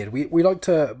so weird. We like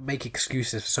to make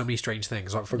excuses for so many strange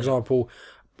things. Like for example,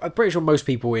 I'm pretty sure most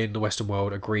people in the Western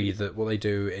world agree that what they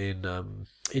do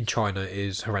in China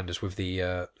is horrendous. With the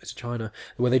is it China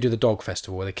where they do the dog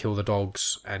festival where they kill the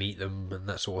dogs and eat them and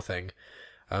that sort of thing.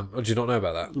 Do you not know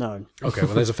about that? no. Okay,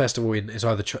 well, there's a festival it's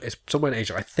either it's somewhere in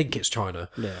Asia. I think it's China.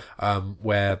 Yeah.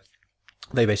 Where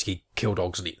they basically kill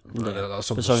dogs and eat them. That's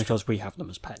But it's only because we have them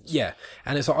as pets. yeah,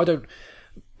 and it's like I don't.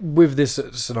 With this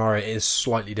scenario, it is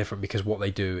slightly different because what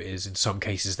they do is, in some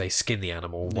cases, they skin the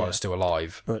animal while it's still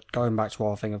alive. But going back to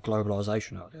our thing of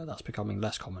globalisation earlier, that's becoming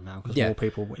less common now because more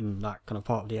people in that kind of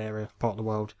part of the area, part of the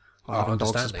world, are having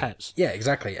dogs as pets. Yeah,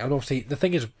 exactly. And obviously, the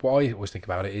thing is, what I always think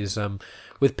about it is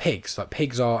with pigs. Like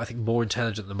pigs are, I think, more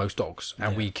intelligent than most dogs,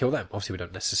 and we kill them. Obviously, we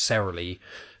don't necessarily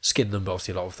skin them, but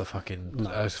obviously, a lot of the fucking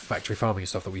factory farming and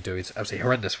stuff that we do is absolutely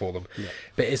horrendous for them. Yeah.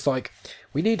 But it's like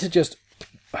we need to just.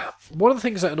 One of the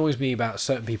things that annoys me about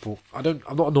certain people, I'm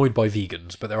not annoyed by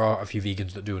vegans, but there are a few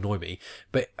vegans that do annoy me.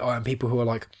 But people who are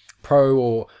like pro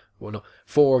or not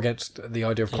for or against the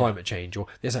idea of climate change or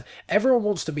this, everyone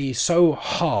wants to be so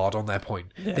hard on their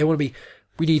point. They want to be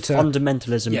We need to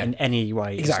fundamentalism Yeah. in any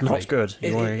way Exactly. is not good.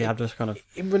 It- You have this kind of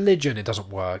in religion, it doesn't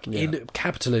work. Yeah. In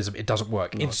capitalism, it doesn't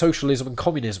work. In socialism and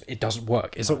communism, it doesn't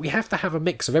work. It's like we have to have a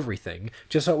mix of everything.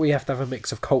 Just like we have to have a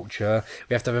mix of culture,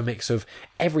 we have to have a mix of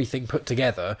everything put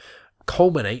together,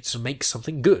 culminates and makes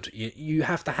something good. You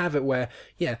have to have it where,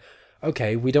 yeah,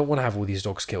 okay, we don't want to have all these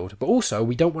dogs killed, but also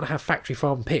we don't want to have factory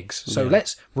farm pigs. So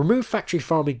let's remove factory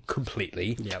farming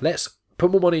completely. Yeah. Let's put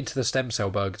more money into the stem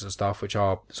cell burgers and stuff, which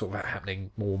are sort of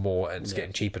happening more and more, and it's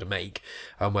getting cheaper to make.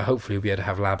 Where hopefully we'll be able to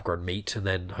have lab grown meat, and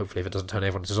then hopefully if it doesn't turn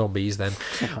everyone into zombies, then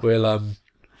we'll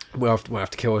have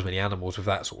to kill as many animals with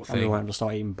that sort of and we thing. won't have to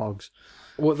start eating bugs.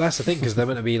 Well, that's the thing, because they're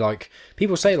meant to be like,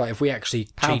 people say like if we actually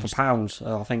Pound change. for pound,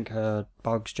 I think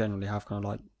bugs generally have kind of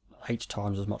like 8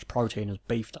 times as much protein as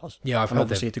beef does. Yeah, I've and heard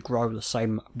obviously to grow the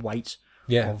same weight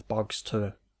Yeah. of bugs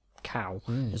to cow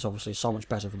is obviously so much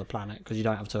better for the planet because you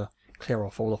don't have to clear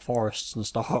off all the forests and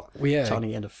start Well, yeah.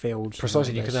 turning it into fields.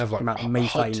 Precisely, you can have, like, the amount of height.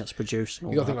 methane that's produced. And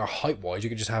all You got to that. think like height wise, you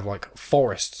could just have like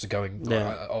forests going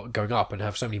going up and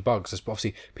have so many bugs. There's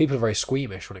obviously people are very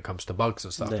squeamish when it comes to bugs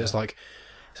and stuff. Yeah. It's like,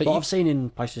 so But you, I've seen in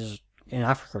places in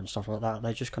Africa and stuff like that,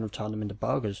 they just kind of turn them into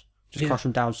burgers. Just Yeah. crush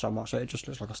them down so much that it just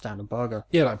looks like a standard burger.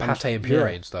 yeah, like pate and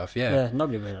puree and stuff. Yeah,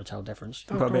 nobody really will tell the difference.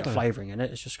 You Oh, put a bit God, of no. flavouring in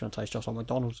it, it's just going to taste just like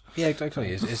McDonald's. Yeah, exactly.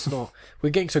 It's not.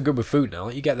 We're getting so good with food now.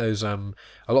 Like you get those a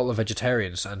lot of the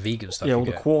vegetarians and vegan stuff. Yeah, you all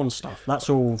the get. corn stuff. That's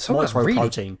all Some of that's micro really-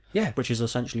 protein. yeah. Which is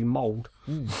essentially mould.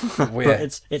 Well, But yeah.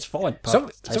 it's fine. Some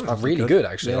Tastes are perfectly really good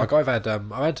actually. Yeah. Like I've had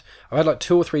like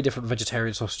 2 or 3 different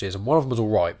vegetarian sausages, and one of them was all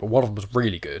right, but one of them was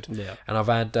really good. Yeah. And I've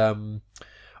had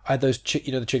I had those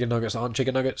the chicken nuggets that aren't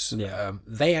chicken nuggets. Yeah.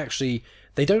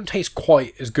 They don't taste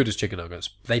quite as good as chicken nuggets.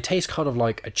 They taste kind of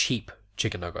like a cheap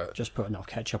chicken nugget. Just put enough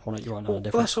ketchup on it, you won't know the Well,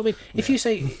 difference. that's what I mean. If you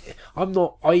say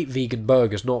I eat vegan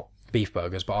burgers, not beef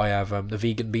burgers, but I have the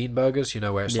vegan bean burgers. You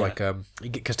know where it's Yeah. like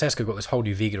because Tesco got this whole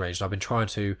new vegan range, and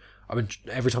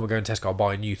every time I go in Tesco, I'll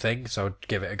buy a new thing, so I'd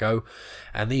give it a go.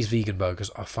 And these vegan burgers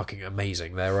are fucking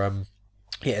amazing. They're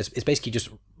it's basically just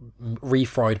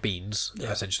refried beans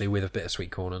essentially with a bit of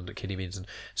sweet corn and kidney beans and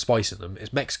spice in them.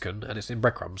 It's Mexican and it's in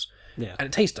breadcrumbs. Yeah. And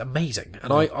it tastes amazing.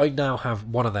 And I now have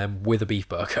one of them with a beef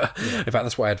burger. In fact,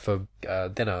 that's what I had for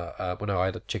dinner. I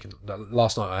had a chicken.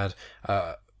 Last night I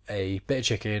had a bit of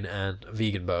chicken and a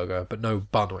vegan burger, but no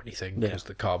bun or anything because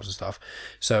the carbs and stuff.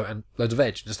 So, and loads of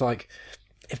veg. It's like,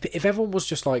 if everyone was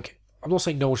just like, I'm not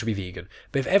saying no one should be vegan,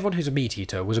 but if everyone who's a meat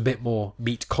eater was a bit more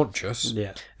meat conscious,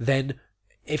 Yeah. then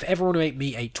if everyone who ate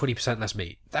meat ate 20% less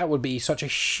meat, that would be such a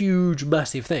huge,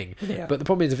 massive thing. Yeah. But the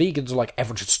problem is the vegans are like,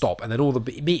 everyone should stop. And then all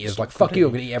the meat is like, fuck you,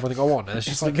 I'm going to eat everything I want. And it's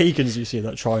It's just the like vegans you see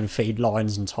that try and feed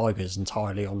lions and tigers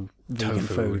entirely on vegan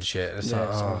tofu food. and shit. And it's Yeah,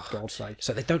 like, so, oh. for God's sake.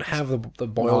 So they don't have the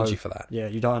biology No. for that. Yeah,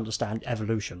 you don't understand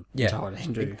evolution entirely,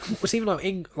 do you? It's even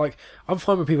like I'm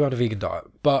fine with people having a vegan diet,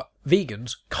 but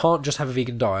vegans can't just have a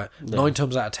vegan diet 9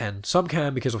 times out of 10. Some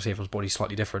can because obviously everyone's body's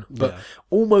slightly different, but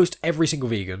almost every single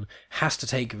vegan has to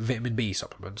take vitamin B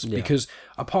supplements because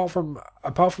apart from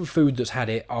food that's had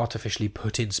it artificially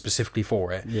put in specifically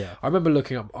for it. Yeah. I remember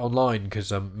looking up online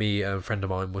because me and a friend of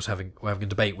mine were having a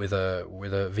debate with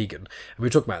a vegan, and we were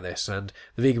talking about this, and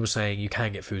the vegan was saying you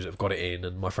can get foods that have got it in,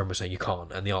 and my friend was saying you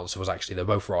can't, and the answer was actually they're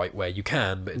both right where you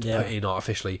can, but it's put in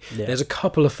artificially. Yeah. There's a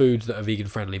couple of foods that are vegan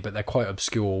friendly, but they're quite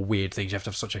obscure, weird things. You have to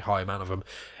have such a high amount of them.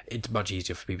 It's much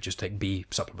easier for people to just take B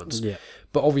supplements. Yeah.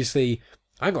 But obviously,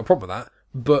 I ain't got a problem with that.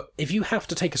 But if you have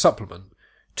to take a supplement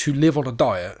to live on a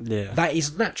diet, that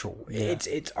is natural.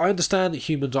 It's I understand that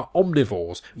humans are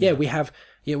omnivores. Yeah, we have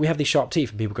these sharp teeth,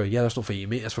 and people go, yeah, that's not for eating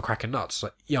meat, that's for cracking nuts.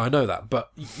 Like, yeah, I know that,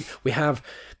 but we have.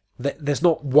 There's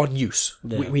not one use.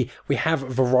 We have a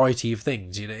variety of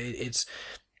things. You know, it's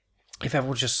if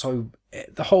everyone's just so.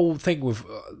 The whole thing with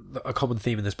a common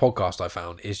theme in this podcast I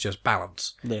found is just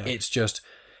balance. Yeah. It's just.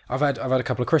 I've had a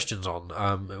couple of Christians on,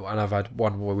 and I've had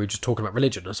one where we were just talking about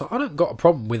religion. And so I don't got a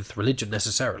problem with religion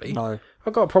necessarily. No.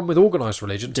 I've got a problem with organised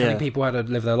religion, telling people how to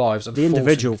live their lives. And The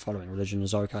individual following religion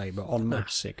is okay, but en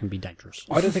masse it can be dangerous.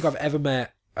 I don't think I've ever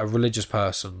met a religious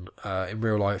person in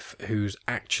real life who's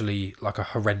actually like a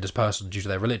horrendous person due to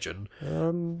their religion.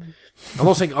 I'm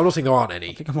not saying there aren't any.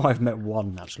 I think I might have met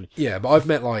one, actually. Yeah, but I've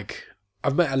met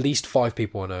at least 5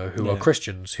 people I know who are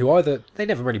Christians who either they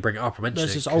never really bring it up or mention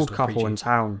There's it. this 'cause old they're couple preachy. in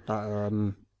town that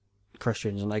are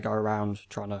Christians, and they go around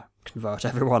trying to convert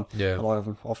everyone. Yeah. And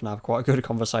I often have quite a good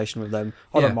conversation with them.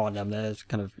 I Yeah. don't mind them; they're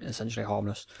kind of essentially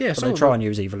harmless. Yeah, but some they of try them- and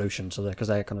use evolution because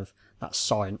they're kind of that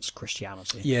science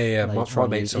Christianity. Yeah. And they My try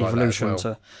and mates use are like that as evolution well.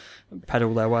 to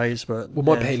peddle their ways. But Well,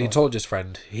 my yeah, paleontologist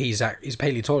friend, he's a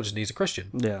paleontologist and he's a Christian.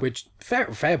 Yeah. Which fair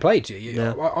play to you.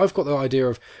 Yeah. I've got the idea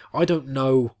of I don't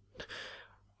know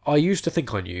I used to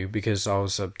think I knew because I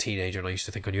was a teenager and I used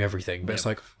to think I knew everything. But it's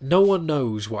like, no one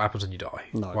knows what happens when you die.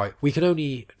 No. Right? We can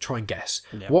only try and guess.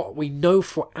 Yep. What we know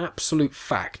for absolute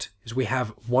fact is we have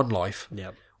one life.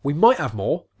 Yep. We might have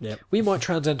more. Yep. We might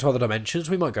transcend to other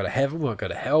dimensions. We might go to heaven. We might go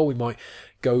to hell. We might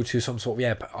go to some sort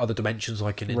of, other dimensions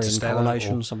like in Interstellar.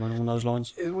 Reincarnation, something along those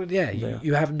lines.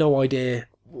 You have no idea.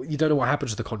 You don't know what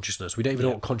happens to the consciousness. We don't even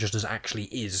know what consciousness actually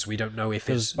is. We don't know if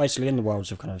it's... Basically, in the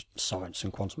worlds of kind of science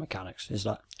and quantum mechanics, is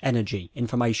that energy,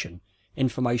 information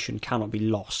cannot be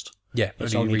lost. Yeah,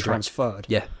 It's only redirect. transferred.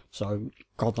 Yeah. So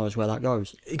God knows where that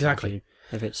goes. Exactly.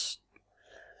 If it's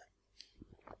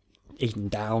eaten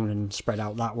down and spread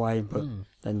out that way, but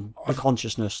then the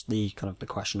consciousness, the kind of the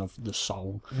question of the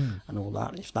soul and all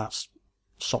that, if that's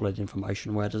solid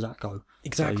information, where does that go?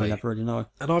 Exactly. So you never really know.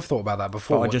 And I've thought about that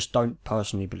before. But I just don't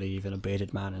personally believe in a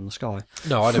bearded man in the sky.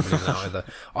 No, I don't believe in that either.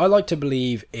 I like to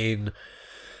believe in...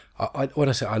 when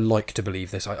I say I like to believe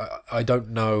this, I don't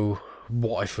know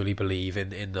what I fully believe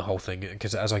in the whole thing,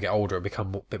 because as I get older I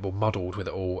become a bit more muddled with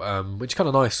it all, which is kind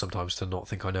of nice sometimes to not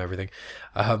think I know everything.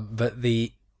 But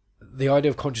the idea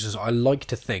of consciousness, I like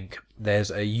to think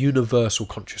there's a universal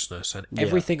consciousness, and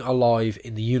everything alive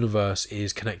in the universe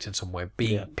is connected somewhere,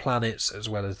 being planets as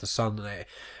well as the sun,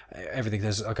 everything.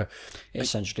 There's like It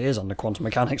essentially is under quantum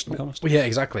mechanics, to be honest. yeah,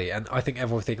 exactly. And I think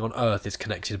everything on Earth is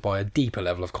connected by a deeper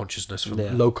level of consciousness,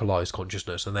 from localized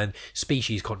consciousness and then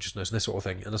species consciousness and this sort of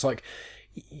thing. And it's like,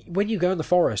 when you go in the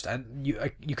forest and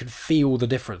you can feel the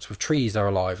difference with trees that are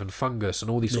alive and fungus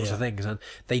and all these sorts of things, and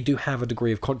they do have a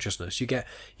degree of consciousness. You get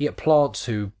plants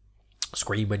who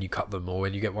scream when you cut them, or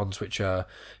when you get ones which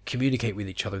communicate with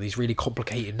each other, these really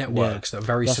complicated networks that are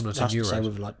very similar to neurons. That's the same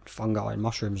with like fungi and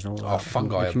mushrooms and all that.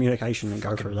 Fungi, the communication and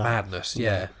go through that. Madness,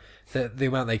 The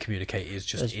amount they communicate is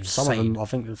just insane. Some of them, I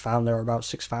think, found they're about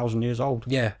 6,000 years old.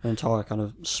 Yeah. An entire kind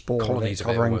of spore Colonies of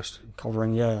of it it almost.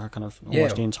 covering kind of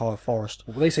almost the entire forest.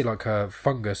 Well, they say like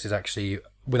fungus is actually,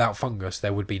 without fungus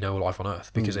there would be no life on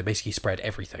Earth, because it basically spread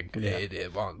everything.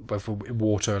 Both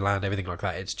water, land, everything like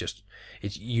that.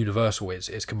 It's universal.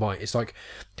 It's combined. It's like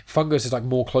fungus is like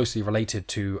more closely related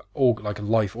to like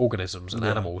life organisms and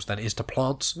animals than it is to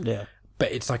plants. Yeah.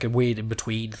 But it's like a weird in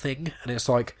between thing, and it's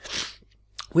like,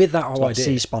 with that whole like idea,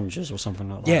 sea sponges or something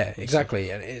like that. Yeah, exactly.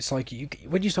 And it's like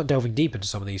when you start delving deep into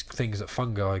some of these things that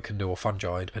fungi can do, or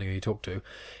fungi, depending on who you talk to,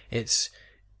 it's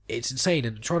insane.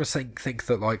 And trying to think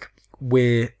that like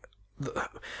when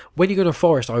you go to a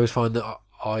forest, I always find that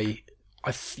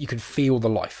you can feel the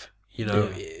life. You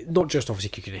know, not just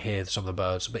obviously you can hear some of the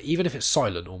birds, but even if it's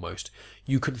silent almost,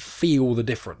 you can feel the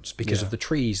difference because of the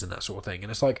trees and that sort of thing. And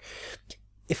it's like,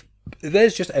 if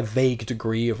there's just a vague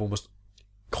degree of almost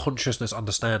consciousness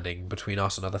understanding between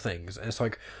us and other things, and it's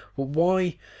like, well,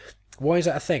 why is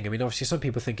that a thing? I mean, obviously some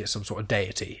people think it's some sort of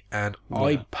deity, and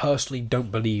I personally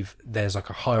don't believe there's like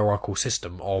a hierarchical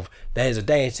system of there's a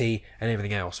deity and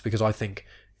everything else, because I think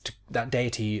that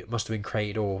deity must have been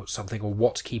created or something, or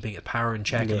what's keeping its power in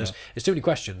check, and there's too many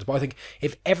questions. But I think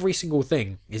if every single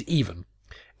thing is even,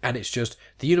 and it's just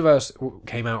the universe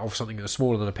came out of something that's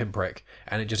smaller than a pinprick,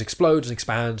 and it just explodes and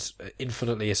expands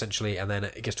infinitely essentially, and then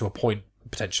it gets to a point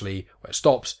potentially where it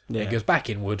stops, and it goes back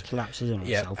inward, collapses in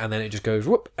itself, and then it just goes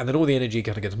whoop, and then all the energy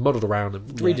kind of gets muddled around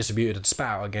and redistributed and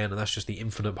spat out again, and that's just the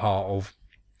infinite part of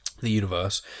the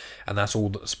universe, and that's all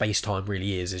that space-time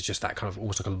really is just that kind of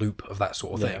almost like a loop of that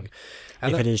sort of thing.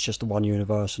 And if it is just the one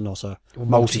universe and not a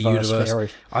multi-universe theory.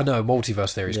 I know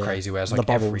multiverse theory is crazy, whereas like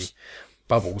the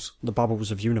bubbles, the bubbles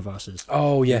of universes.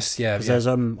 Oh yes, because there's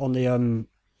on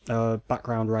the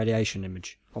background radiation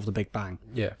image of the Big Bang,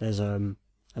 there's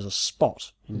a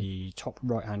spot in the top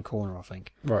right hand corner, I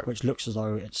think, which looks as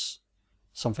though it's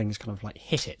something's kind of like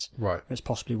hit it. Right. It's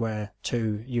possibly where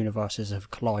two universes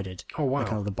have collided. Oh wow.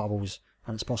 Kind of the bubbles,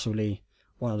 and it's possibly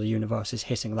one of the universes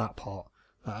hitting that part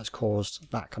that has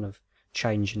caused that kind of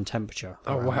change in temperature.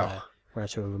 Oh wow. There, where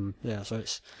two of them, so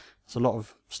it's a lot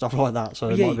of stuff like that. So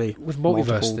it might be with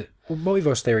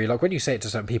multiverse theory. Like when you say it to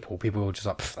certain people are just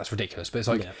like, that's ridiculous. But it's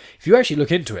like, if you actually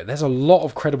look into it, there's a lot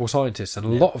of credible scientists and a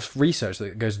lot of research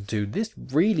that goes into this.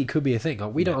 Really could be a thing.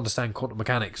 Like we don't understand quantum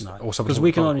mechanics or something, because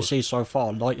we can only see so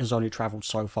far. Light has only travelled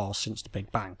so far since the Big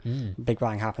Bang. The Big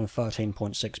Bang happened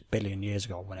 13.6 billion years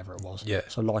ago, whenever it was.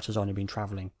 So light has only been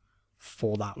travelling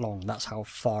for that long. That's how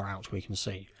far out we can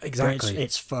see. Exactly.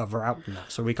 It's further out than that,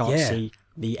 so we can't see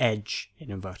the edge, in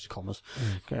inverted commas,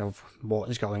 of what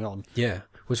is going on. Yeah.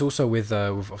 Which also with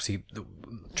obviously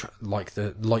like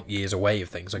the light years away of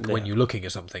things. Like when you're looking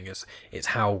at something, it's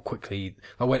how quickly.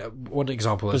 Like one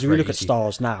example. Because if we look at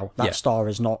stars now, that star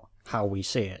is not how we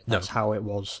see it. That's how it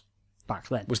was back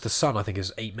then. Was the sun, I think,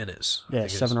 is 8 minutes. I Yeah,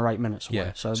 think 7 or 8 minutes away.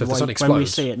 Yeah. So, So if the the sun way, when we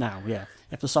explodes- see it now,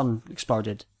 if the sun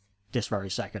exploded this very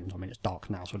second, I mean, it's dark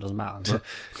now, so it doesn't matter.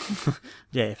 But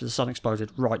yeah, if the sun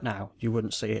exploded right now, you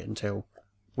wouldn't see it until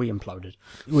we imploded.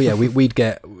 Well, yeah, we'd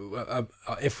get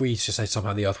if we just say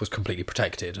somehow the Earth was completely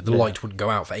protected, the light wouldn't go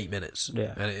out for 8 minutes.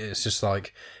 Yeah. And it's just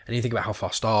like, and you think about how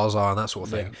far stars are and that sort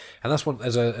of thing. And that's one.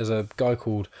 There's a guy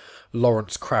called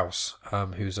Lawrence Krauss,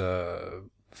 who's a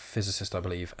physicist, I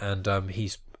believe, and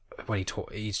he's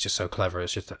just so clever.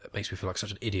 It makes me feel like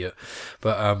such an idiot.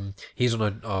 But he's on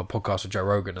a podcast with Joe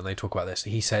Rogan, and they talk about this.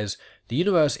 He says the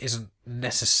universe isn't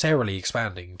necessarily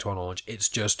expanding to our knowledge. It's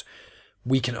just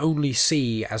we can only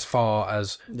see as far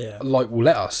as light will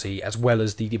let us see, as well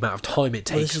as the amount of time it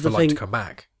takes for light to come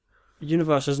back. The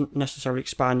universe isn't necessarily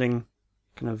expanding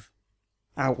kind of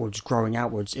outwards, growing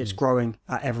outwards. It's growing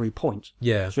at every point.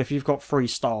 Yeah. So if you've got 3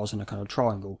 stars in a kind of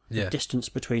triangle, the distance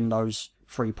between those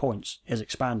 3 points is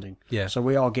expanding. Yeah. So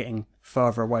we are getting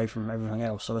further away from everything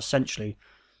else. So essentially,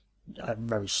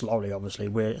 very slowly, obviously,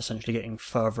 we're essentially getting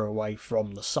further away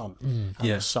from the sun. And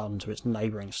the sun to its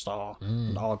neighbouring star,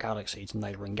 and our galaxy to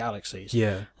neighbouring galaxies.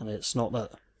 Yeah. And it's not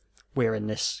that we're in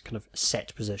this kind of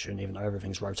set position, even though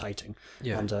everything's rotating.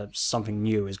 Yeah. And something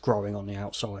new is growing on the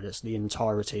outside. It's the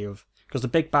entirety of... Because the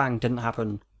Big Bang didn't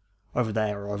happen over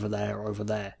there or over there or over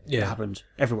there. Yeah. It happened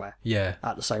everywhere. Yeah.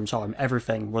 At the same time.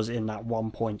 Everything was in that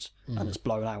one point and it's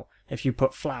blown out. If you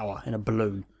put flour in a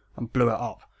balloon and blew it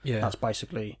up, that's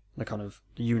basically the kind of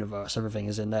the universe. Everything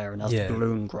is in there, and as the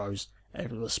balloon grows,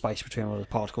 the space between all the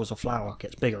particles of flour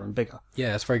gets bigger and bigger.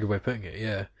 Yeah, that's a very good way of putting it.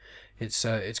 Yeah,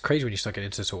 it's crazy when you start getting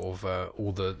into sort of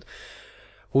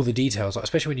all the details, like,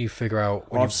 especially when you figure out.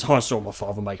 I saw my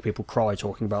father make people cry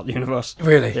talking about the universe.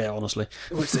 Really? Yeah, honestly.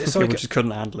 It's People like just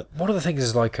couldn't handle it. one of the things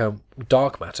is like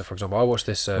dark matter, for example. I watched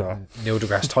this Neil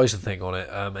deGrasse Tyson thing on it,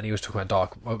 and he was talking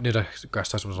about Neil deGrasse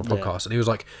Tyson was on a podcast, and he was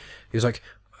like,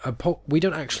 we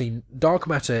don't actually, dark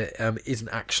matter isn't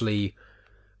actually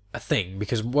a thing,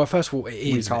 because, well, first of all, it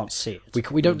is. We can't see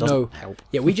it. We don't It doesn't know. help.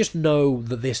 Yeah, we just know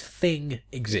that this thing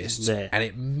exists, There.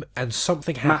 and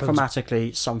something happens.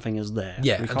 Mathematically, something is there.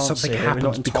 Yeah, we and can't something see it. happens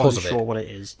We're not because entirely of it. sure what it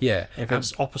is. Yeah, If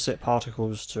it's opposite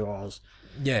particles to ours,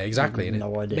 yeah, exactly, and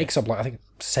no it idea. makes up like I think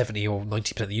 70 or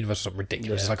 90% of the universe or something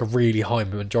ridiculous. It's like a really high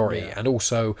majority, and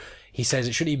also he says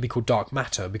it shouldn't even be called dark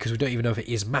matter because we don't even know if it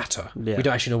is matter. Yeah. We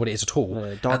don't actually know what it is at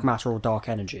all. dark matter or dark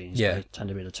energy. Yeah. They tend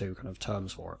to be the two kind of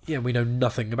terms for it. Yeah, we know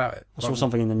nothing about it. I saw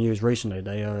something in the news recently.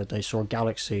 They saw a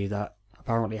galaxy that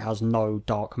apparently has no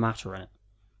dark matter in it,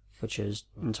 which is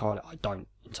entirely... I don't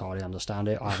entirely understand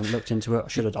it. I haven't looked into it. I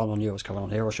should have done. I knew I was coming on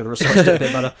here. I should have researched it a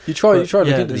bit better. You try to look into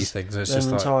there's- these things. It's There's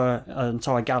just an like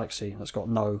entire galaxy that's got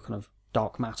no kind of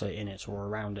dark matter in it or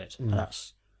around it. And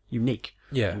that's unique.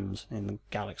 Yeah. in the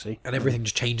galaxy. and everything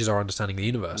just changes our understanding of the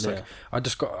universe. Like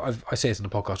Yeah. I say this in the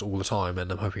podcast all the time,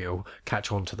 and I'm hoping it'll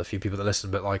catch on to the few people that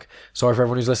listen. But like, sorry for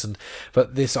everyone who's listened.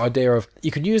 But this idea of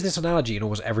you can use this analogy in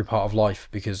almost every part of life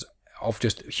because of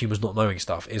just humans not knowing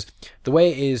stuff is the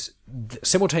way it is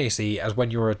simultaneously as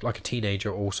when you're like a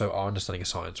teenager. Also, our understanding of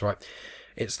science, right?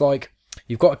 It's like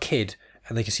you've got a kid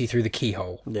and they can see through the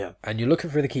keyhole. Yeah. And you're looking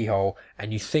through the keyhole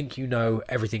and you think you know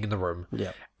everything in the room.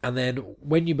 Yeah. And then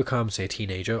when you become, say, a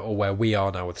teenager, or where we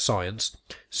are now with science,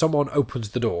 someone opens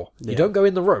the door. You don't go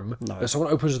in the room, but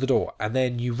someone opens the door, and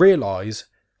then you realise,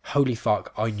 holy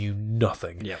fuck, I knew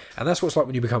nothing. Yeah. And that's what it's like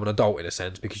when you become an adult, in a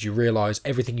sense, because you realise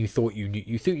everything you thought you knew.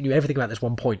 You thought you knew everything about this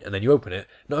one point, and then you open it.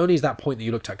 Not only is that point that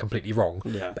you looked at completely wrong,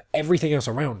 but everything else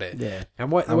around it. Yeah.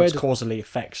 And How it causally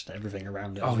affects everything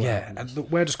around it. Oh as well. yeah, and the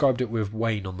way I described it with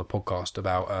Wayne on the podcast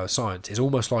about science is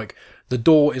almost like the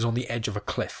door is on the edge of a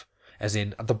cliff, as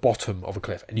in at the bottom of a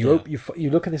cliff, and you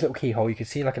you look in this little keyhole, you can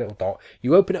see like a little dot.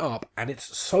 You open it up, and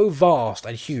it's so vast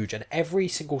and huge, and every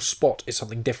single spot is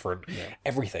something different.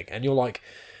 Everything, and you're like,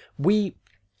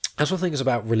 That's one of the things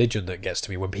about religion that gets to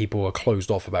me when people are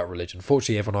closed off about religion.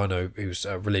 Fortunately, everyone I know who's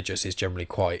religious is generally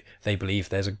quite... They believe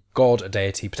there's a God, a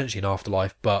deity, potentially an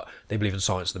afterlife, but they believe in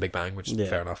science and the Big Bang, which is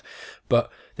fair enough. But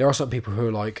there are some people who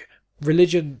are like,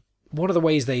 religion... One of the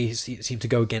ways they seem to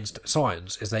go against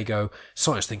science is they go,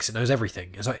 science thinks it knows everything.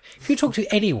 It's like, if you talk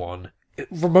to anyone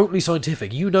remotely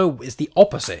scientific, you know it's the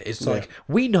opposite. It's like,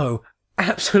 we know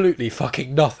absolutely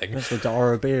fucking nothing. That's the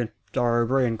Dara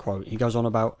O'Brien quote. He goes on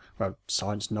about, well,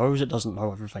 science knows it doesn't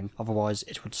know everything, otherwise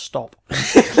it would stop.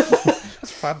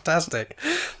 That's fantastic.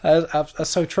 That's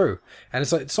so true. And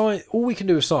it's like science. All we can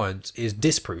do with science is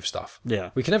disprove stuff. Yeah.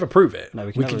 We can never prove it. No,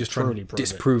 we can never just try truly and prove it.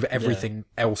 disprove everything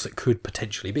else it could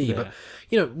potentially be. But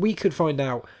we could find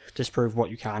out. Disprove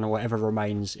what you can, or whatever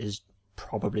remains is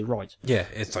probably right. Yeah,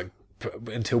 it's like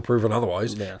until proven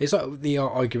otherwise. Yeah. It's like the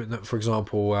argument that, for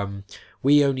example,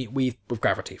 with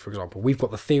gravity, for example, we've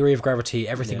got the theory of gravity,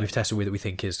 everything we've tested with it we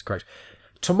think is correct.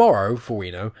 Tomorrow, for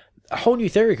we know, a whole new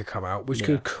theory could come out which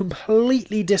could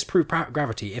completely disprove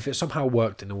gravity if it somehow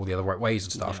worked in all the other right ways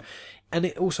and stuff. And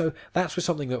it also, that's with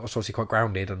something that was obviously quite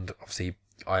grounded, and obviously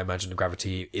I imagine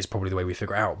gravity is probably the way we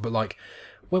figure it out. But like,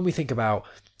 when we think about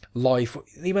life,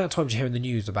 the amount of times you hear in the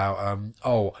news about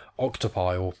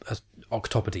octopi or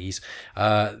octopodes,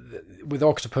 with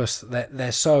octopus,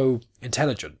 they're so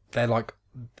intelligent. They're like,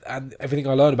 and everything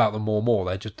I learn about them more and more,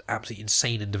 they're just absolutely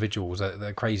insane individuals.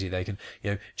 They're crazy. They can,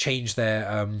 change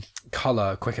their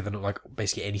color quicker than like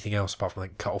basically anything else apart from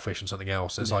like cuttlefish and something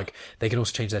else. It's like they can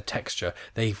also change their texture.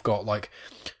 They've got like,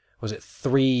 was it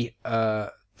three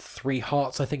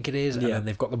hearts, I think it is, and then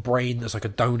they've got the brain that's like a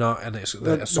donut, and it's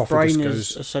the esophagus brain goes.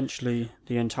 is essentially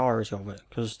the entirety of it,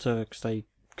 because they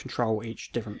control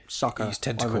each different sucker Each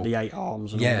tentacle. over the 8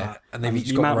 arms and all that. And they've each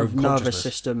the got amount their of own nervous consciousness.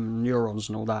 system, neurons,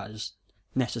 and all that is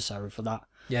necessary for that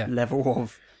Yeah. level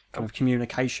of kind of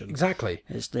communication. Exactly.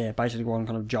 It's basically one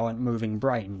kind of giant moving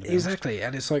brain. Exactly,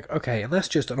 and it's like, okay, and that's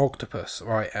just an octopus,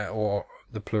 right? Or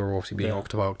the plural obviously being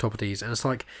octopodes, and it's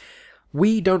like,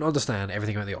 we don't understand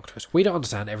everything about the octopus. We don't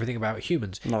understand everything about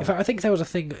humans. No. In fact, I think there was a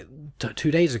thing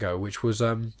 2 days ago, which was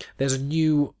there's a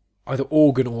new either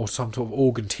organ or some sort of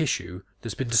organ tissue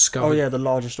that's been discovered. Oh yeah, the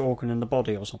largest organ in the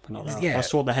body or something like that. Yeah. I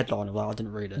saw the headline of that. I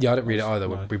didn't read it. Yeah, I didn't read it either.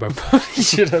 No. We both probably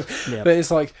should have. Yeah. But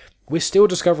it's like, we're still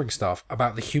discovering stuff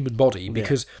about the human body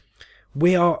because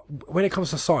we are, when it comes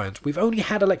to science, we've only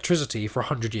had electricity for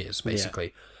 100 years,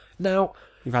 basically. Now,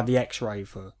 You've had the X-ray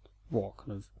for what,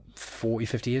 kind of 40,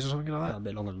 50 years or something like a that?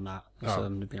 bit longer than that. It's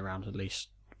been around at least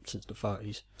since the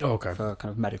 30s. Oh, okay. For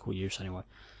kind of medical use anyway.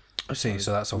 I see,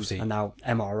 so that's obviously... And now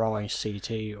MRI,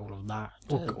 CT, all of that.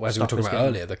 As we were talking about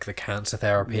earlier, the cancer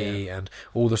therapy and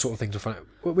all the sort of things.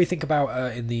 What we think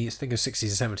about in the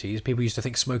 60s and 70s, people used to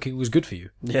think smoking was good for you.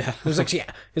 Yeah.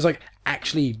 It's like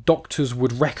actually doctors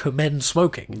would recommend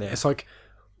smoking. Yeah. It's like,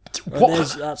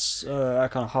 what? That's a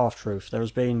kind of half truth. There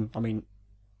has been, I mean,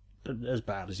 as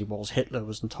bad as he was, Hitler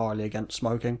was entirely against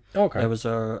smoking. Okay. There was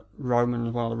one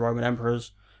of the Roman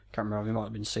emperors, can't remember, he might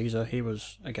have been Caesar, he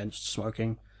was against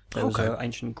smoking. There was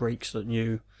ancient Greeks that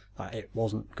knew that it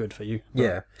wasn't good for you.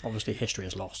 But obviously history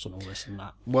is lost and all this and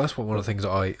that. Well, that's one of the things that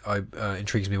I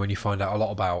intrigues me when you find out a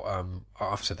lot about,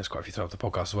 I've said this quite a few times on the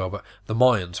podcast as well, but the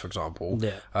Mayans, for example.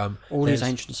 Yeah. All these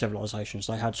ancient civilizations,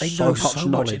 they had so much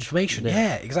knowledge. Information.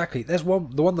 Yeah, exactly. There's the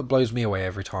one that blows me away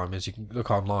every time is you can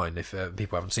look online if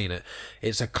people haven't seen it.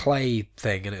 It's a clay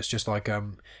thing, and it's just like,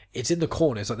 it's in the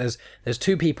corner. It's like there's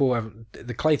two people,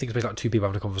 the clay thing's basically like two people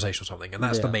having a conversation or something, and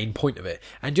that's the main point of it.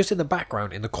 And just in the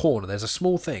background, in the corner, there's a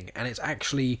small thing, and it's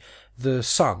actually the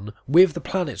sun with the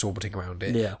planets orbiting around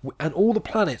it. Yeah. And all the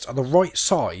planets are the right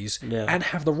size and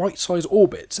have the right size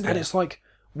orbits. And it's like,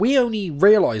 we only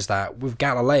realised that with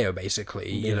Galileo,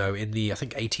 basically, in the, I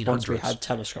think, 1800s. Once we had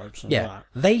telescopes and all that.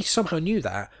 They somehow knew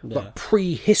that, but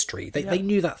pre-history. They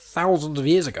knew that thousands of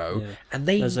years ago, and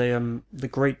they... There's the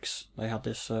Greeks, they had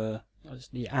this, the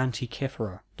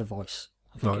Antikythera device,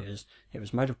 I think it is. It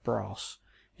was made of brass.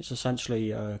 It's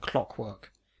essentially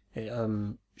clockwork. It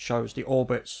shows the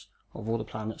orbits of all the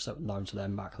planets that were known to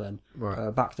them back then.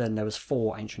 Right. Back then there was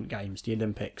 4 ancient games, the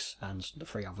Olympics and the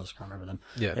 3 others, I can't remember them.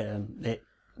 Yeah.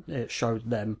 It showed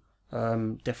them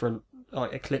different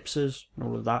like eclipses and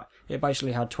all of that. It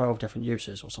basically had 12 different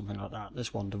uses or something like that,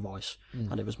 this one device.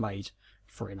 And it was made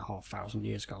 3,500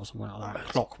 years ago or something like that.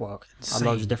 Clockwork. And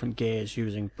loads of different gears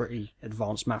using pretty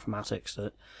advanced mathematics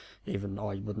that even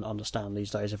I wouldn't understand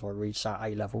these days if I read SAT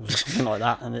A levels or something like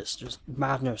that. And it's just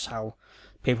madness how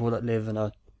people that live in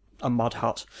a mud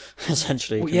hut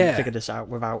essentially can figure this out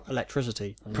without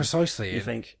electricity. And precisely. You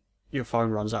think your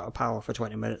phone runs out of power for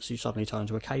 20 minutes, you suddenly turn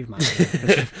into a caveman.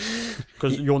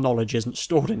 Because your knowledge isn't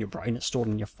stored in your brain, it's stored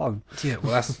in your phone. Yeah,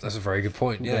 well, that's a very good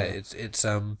point. Yeah,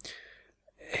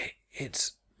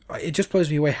 it just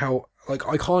blows me away how, like,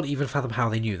 I can't even fathom how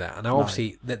they knew that. And now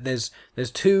obviously there's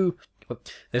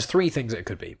 3 things that it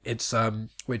could be. It's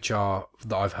which are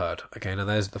that I've heard. Okay, and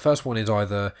there's the first one is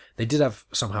either they did have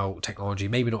somehow technology,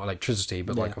 maybe not electricity,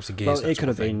 but like obviously gears. Well, it could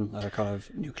have been a kind of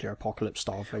nuclear apocalypse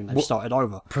style thing. They started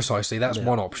over. Precisely, that's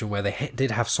one option where they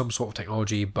did have some sort of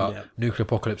technology, but nuclear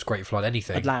apocalypse, Great Flood,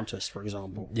 anything. Atlantis, for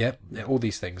example. Yeah, all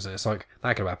these things, and it's like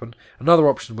that could have happened. Another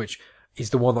option, which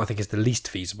is the one that I think is the least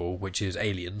feasible, which is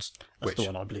aliens. That's the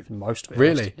one I believe in most of it.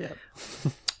 Really? Yeah.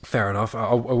 Fair enough.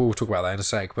 We'll talk about that in a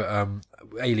sec. But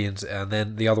aliens, and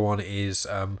then the other one is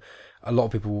a lot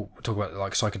of people talk about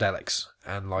like psychedelics,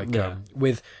 And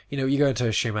with, you go into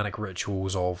shamanic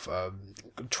rituals of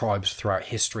tribes throughout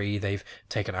history, they've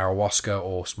taken ayahuasca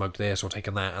or smoked this or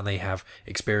taken that, and they have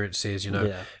experiences,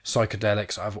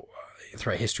 psychedelics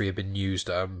throughout history have been used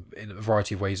in a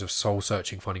variety of ways of soul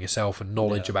searching, finding yourself, and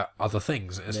knowledge about other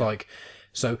things. It's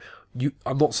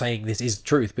I'm not saying this is the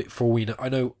truth, but for all we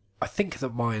know, I think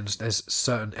that Mayans, there's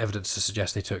certain evidence to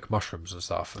suggest they took mushrooms and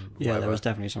stuff. And there was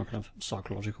definitely some kind of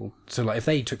psychological. So, if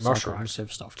they took mushrooms,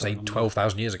 stuff say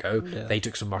 12,000 years ago, they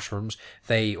took some mushrooms.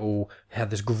 They all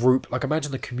had this group.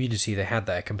 Imagine the community they had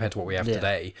there compared to what we have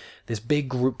today. This big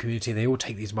group community. They all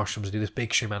take these mushrooms and do this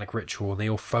big shamanic ritual, and they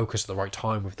all focus at the right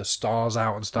time with the stars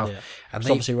out and stuff. Yeah. And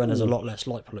obviously, when there's a lot less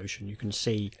light pollution, you can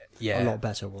see a lot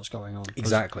better what's going on.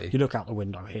 Exactly. You look out the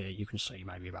window here, you can see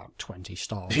maybe about 20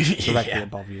 stars directly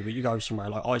above you. But you go somewhere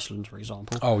like Iceland, for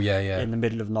example. Oh, yeah. In the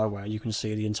middle of nowhere, you can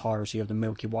see the entirety of the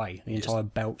Milky Way, the entire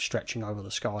belt stretching over the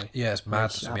sky. Yeah, it's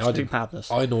madness. Madness.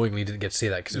 I annoyingly didn't get to see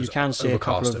that because it was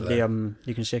overcast over there.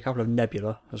 You can see a couple of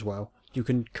nebula as well. You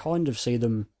can kind of see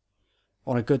them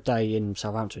on a good day in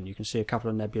Southampton. You can see a couple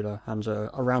of nebula, and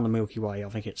around the Milky Way, I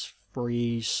think it's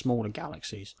 3 smaller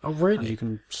galaxies. Oh, really? And you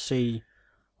can see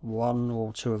 1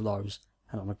 or 2 of those,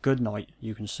 and on a good night,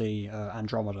 you can see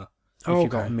Andromeda. If you've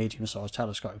got a medium-sized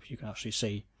telescope, you can actually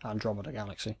see Andromeda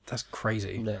galaxy. That's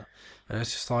crazy. Yeah. And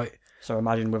it's just like... So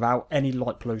imagine without any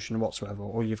light pollution whatsoever,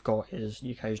 all you've got is the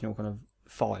occasional kind of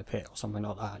fire pit or something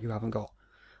like that. You haven't got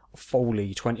a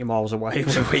Foley 20 miles away.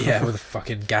 with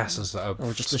fucking gas and stuff.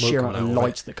 Or just the sheer amount of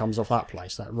light that comes off that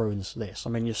place that ruins this. I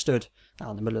mean, you stood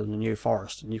out in the middle of the New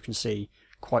Forest and you can see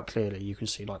quite clearly,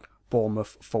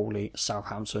 Bournemouth, Foley,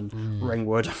 Southampton,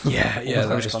 Ringwood. Yeah, those that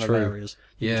kind is of true. areas.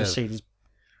 You can just see these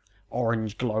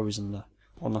orange glows on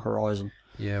the horizon.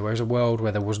 Yeah, whereas a world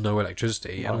where there was no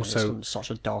electricity, and also it's such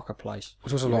a darker place.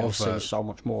 Which was a lot of see so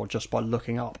much more just by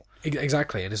looking up.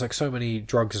 Exactly, and it's like so many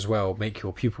drugs as well make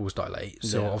your pupils dilate.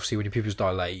 So obviously, when your pupils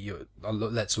dilate,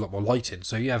 lets a lot more light in.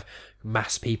 So you have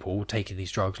mass people taking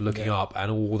these drugs, looking up,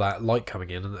 and all that light coming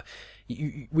in,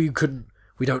 and we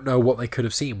don't know what they could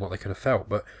have seen, what they could have felt.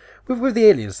 But with the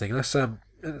aliens thing, let's talk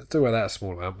about that a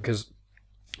small amount, because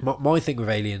my thing with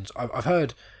aliens, I've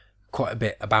heard quite a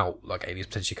bit about aliens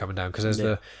potentially coming down, because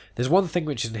there's one thing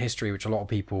which is in history which there's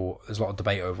a lot of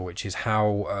debate over, which is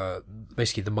how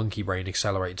basically the monkey brain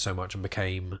accelerated so much and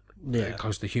became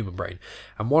close to the human brain.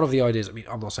 And one of the ideas, I mean,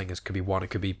 I'm not saying this could be one,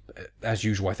 it could be, as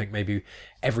usual, I think maybe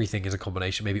everything is a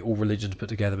combination, maybe all religions put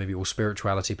together, maybe all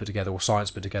spirituality put together, or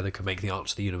science put together could make the answer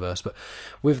to the universe. But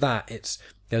with that,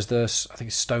 there's this, I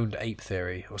think, stoned ape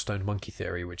theory or stoned monkey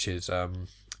theory, which is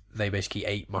they basically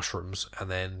ate mushrooms,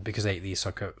 and then because they ate these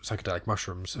psychedelic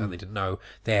mushrooms and they didn't know,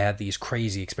 they had these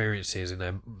crazy experiences in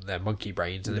their monkey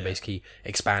brains, and they basically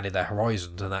expanded their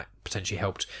horizons, and that potentially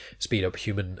helped speed up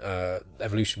human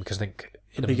evolution, because I think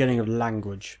the beginning of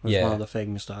language was one of the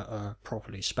things that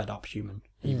properly sped up human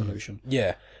evolution.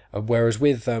 Yeah, whereas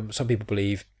with some people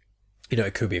believe,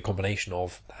 it could be a combination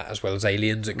of that as well as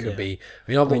aliens. It could be.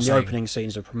 I mean, the opening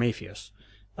scenes of Prometheus,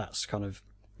 that's kind of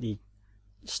the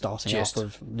starting up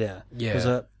of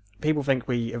because people think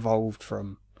we evolved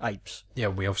from apes. Yeah,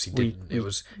 we obviously didn't.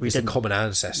 It's the common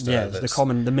ancestor. Yeah,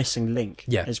 the missing link.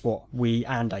 Yeah. Is what we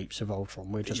and apes evolved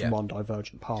from. We're just one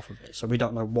divergent path of it, so we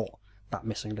don't know what that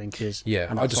missing link is. Yeah,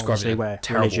 and I describe it in where a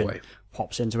terrible religion way.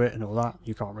 Pops into it and all that.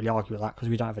 You can't really argue with that because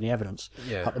we don't have any evidence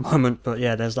at the moment. But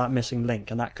there's that missing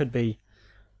link, and that could be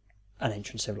an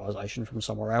ancient civilization from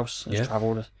somewhere else that's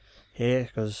travelled here,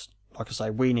 because, like I say,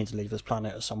 we need to leave this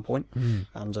planet at some point.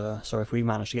 And so if we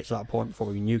manage to get to that point before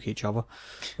we nuke each other,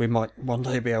 we might one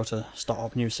day be able to start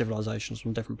up new civilizations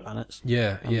from different planets.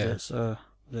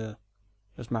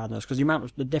 It's madness, because the amount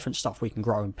of the different stuff we can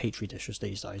grow in petri dishes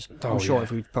these days. I'm sure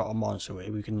if we put our minds to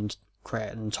it, we can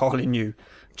create an entirely new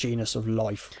genus of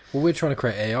life. Well, we're trying to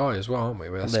create AI as well, aren't we?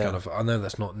 That's kind of, I know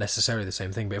that's not necessarily the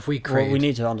same thing, but if we create... Well, we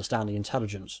need to understand the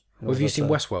intelligence. Well, have you seen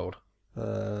Westworld?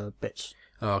 Bits.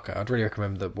 Oh, okay. I'd really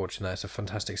recommend watching that. It's a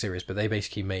fantastic series, but they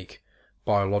basically make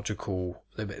biological...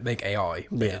 They make AI,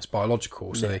 but it's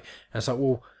biological. So and it's like,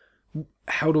 well,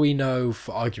 how do we know,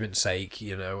 for argument's sake,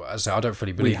 as I don't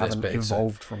fully believe this, but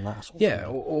evolved from that.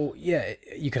 Or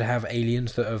you could have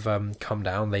aliens that have come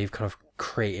down. They've kind of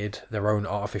created their own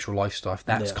artificial life stuff.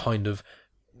 That's kind of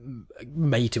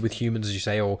mated with humans, as you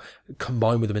say, or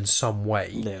combined with them in some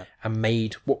way, and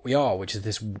made what we are, which is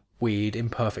this weird,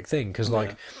 imperfect thing. Because,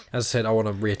 as I said, I want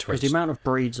to reiterate the amount of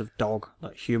breeds of dog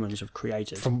that humans have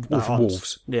created from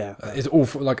wolves. It's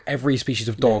all every species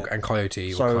of dog and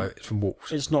coyote, from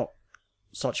wolves. It's not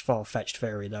such far-fetched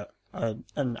theory that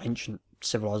an ancient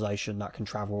civilization that can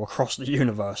travel across the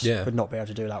universe would not be able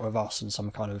to do that with us and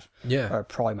some kind of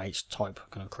primates type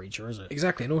kind of creature, is it?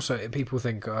 Exactly. And also people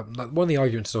think like one of the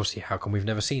arguments is obviously how come we've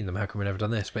never seen them, how come we've never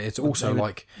done this, but it's also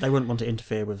they wouldn't want to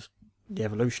interfere with the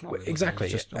evolution of it. Exactly.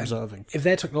 Just observing. If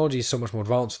their technology is so much more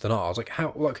advanced than ours, like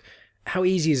how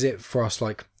easy is it for us,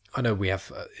 like I know we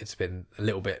have it's been a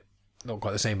little bit not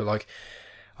quite the same, but like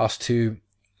us to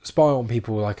spy on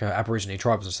people like Aborigine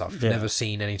tribes and stuff who've never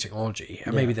seen any technology,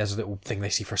 and maybe there's a little thing they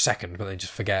see for a second but they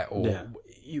just forget, or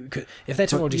you could, if their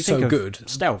technology is so good,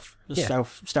 stealth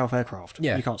aircraft,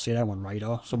 you can't see them on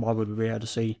radar, so why would we be able to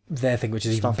see their thing, which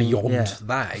is even beyond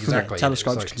that? Exactly.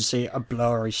 Telescopes can see a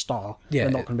blurry star, they're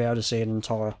not going to be able to see an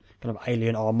entire kind of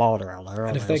alien armada out there,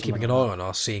 and if they're keeping an eye on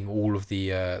us, seeing all of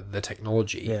the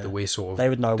technology that we're sort of they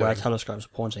would know where telescopes are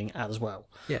pointing at as well.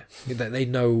 They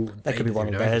know there could be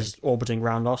one of theirs orbiting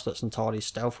around us that's entirely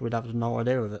stealth, we'd have no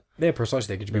idea of it. Yeah,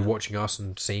 precisely. They could just be watching us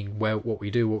and seeing what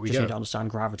we do, what we just need to understand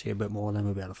gravity a bit more, and then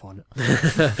we'll be able to find it.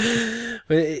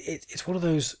 But it's one of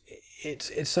those,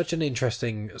 it's such an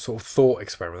interesting sort of thought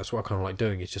experiment. That's what I kind of like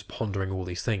doing, is just pondering all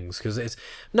these things, because it's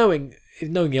knowing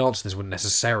the answer to this wouldn't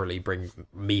necessarily bring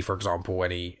me, for example,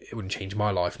 it wouldn't change my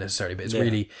life necessarily, but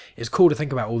it's cool to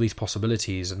think about all these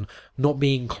possibilities and not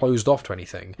being closed off to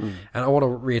anything. And I want to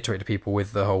reiterate to people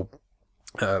with the whole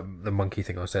the monkey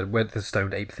thing I said, with the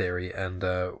stoned ape theory, and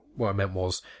what I meant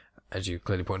was, as you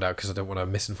clearly pointed out, because I don't want to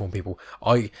misinform people,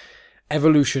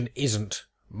 evolution isn't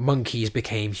monkeys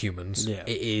became humans. It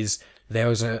is there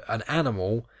was an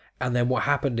animal, and then what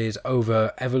happened is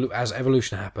as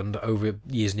evolution happened over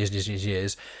years and years and years and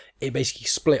years, it basically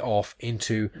split off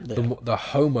into the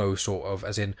Homo, sort of,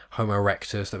 as in Homo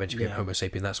erectus, that eventually became Homo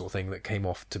sapien, that sort of thing, that came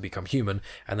off to become human,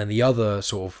 and then the other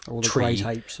sort of all tree, the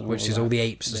apes which is all the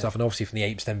apes and stuff, and obviously from the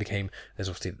apes then there's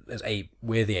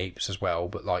we're the apes as well,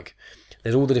 but like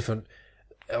there's all the different.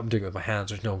 I'm doing it with my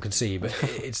hands, which no one can see, but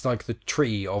it's like the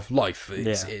tree of life.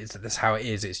 That's how it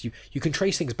is. It's you can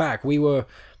trace things back. We were,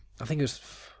 I think it was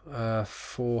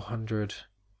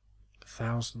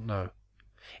 400,000. No,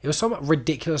 it was somewhat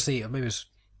ridiculously. Maybe it was.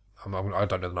 I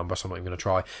don't know the number, so I'm not even going to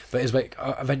try. But it's like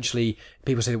eventually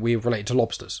people say that we're related to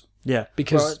lobsters. Yeah,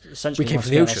 because essentially we came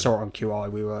from the ocean. I saw it on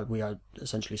QI. We are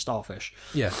essentially starfish.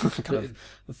 Yeah, kind of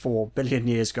 4 billion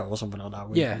years ago or something like that.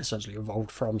 We essentially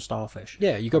evolved from starfish.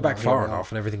 Yeah, you go back far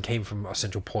enough, and everything came from a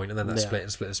central point, and then that split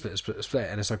and split and split and split and split.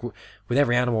 And it's like with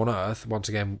every animal on Earth, once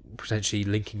again, potentially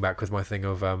linking back with my thing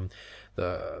of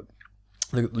the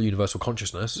universal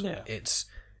consciousness. Yeah, it's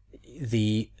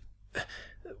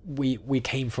we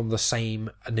came from the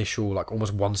same initial, like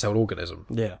almost one-celled organism.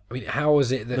 Yeah, I mean, how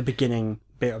is it that the beginning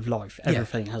bit of life,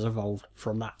 everything has evolved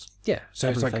from that? Yeah, so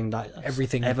everything it's like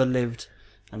everything ever lived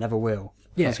and ever will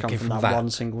has come from that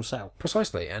one single cell.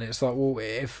 Precisely, and it's like, well,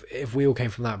 if we all came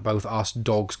from that, both us,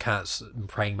 dogs, cats,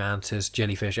 praying mantis,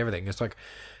 jellyfish, everything, it's like,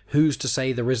 who's to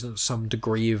say there isn't some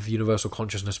degree of universal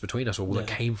consciousness between us all that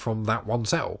came from that one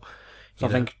cell? So I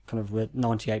think kind of we're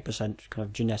 98% kind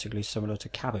of genetically similar to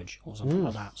cabbage or something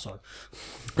like that. So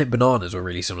I think bananas are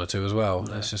really similar to as well.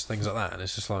 Yeah. It's just things like that, and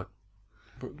it's just like,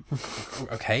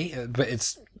 okay, but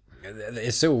it's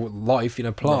still life,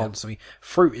 plants. Yeah. I mean,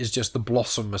 fruit is just the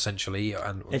blossom essentially,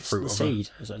 and it's fruit the seed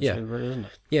essentially, really, isn't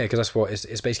it? Yeah, because that's what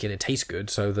it's basically, and it tastes good,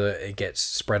 so that it gets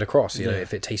spread across. You know,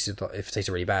 if it tasted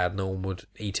really bad, no one would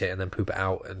eat it and then poop it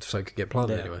out, and so it could get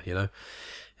planted anywhere.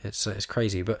 It's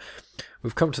crazy, but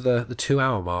we've come to the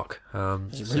 2-hour mark.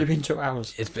 It's really been 2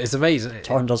 hours. It's amazing.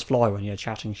 Time does fly when you're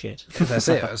chatting shit. That's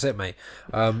it, mate.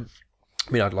 I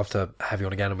mean, I'd love to have you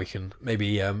on again, and we can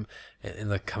maybe in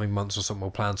the coming months or something, we'll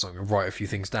plan something, write a few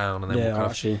things down, and then we'll kind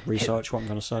of research what I'm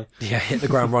going to say. Yeah, hit the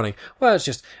ground running. Well, it's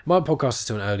just my podcast is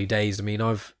still in early days. I mean,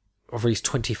 I've released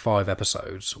 25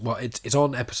 episodes. Well, it's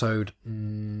on episode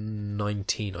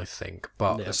 19, I think,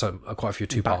 but some quite a few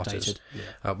two-parters.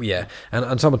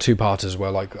 And some are two-parters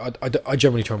where, like, I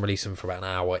generally try and release them for about an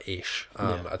hour-ish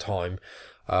at a time,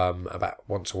 about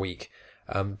once a week.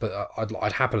 But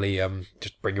I'd happily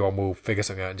just bring you on. We'll figure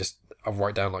something out, and I'll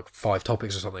write down like 5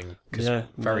 topics or something, because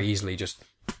very easily just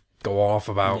go off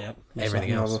about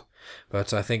everything else.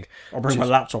 But I think I'll bring my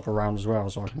laptop around as well,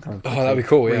 so I can kind of that'd be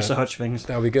cool. Research things.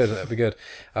 That'd be good.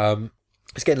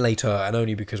 It's getting later, and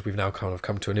only because we've now kind of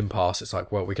come to an impasse. It's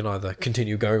like, well, we can either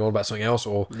continue going on about something else,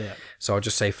 or so I'll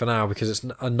just say for now, because it's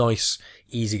a nice,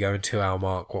 easygoing 2-hour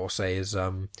mark. What I'll say is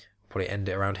probably end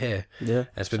it around here. Yeah,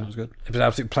 it's been good. It's been an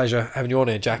absolute pleasure having you on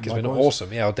here, Jack. It's been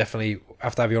awesome. Yeah, I'll definitely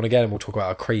have to have you on again, and we'll talk about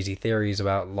our crazy theories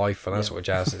about life and that sort of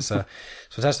jazz. It's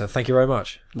fantastic. Thank you very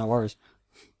much. No worries.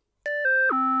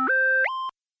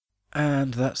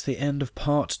 And that's the end of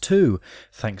part 2.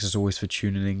 Thanks as always for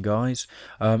tuning in, guys.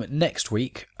 Next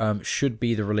week should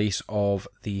be the release of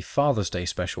the Father's Day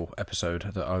special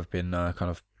episode that I've been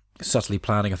kind of subtly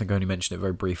planning. I think I only mentioned it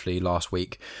very briefly last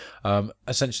week.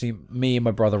 Essentially, me and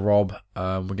my brother Rob,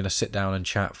 we're going to sit down and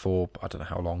chat for, I don't know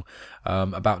how long,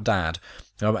 about Dad.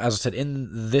 As I said, in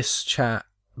this chat,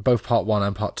 both part 1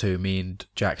 and part 2, me and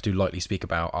Jack do lightly speak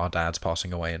about our dads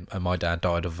passing away, and my dad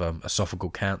died of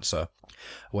esophageal cancer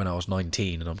when I was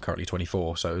 19, and I'm currently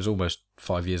 24, so it was almost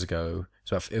 5 years ago.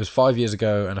 So it was 5 years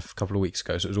ago and a couple of weeks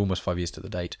ago, so it was almost 5 years to the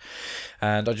date.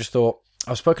 And I just thought,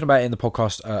 I've spoken about it in the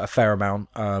podcast a fair amount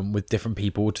with different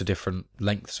people to different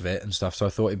lengths of it and stuff, so I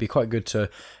thought it'd be quite good to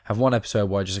have one episode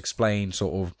where I just explain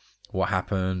sort of what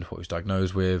happened, what he was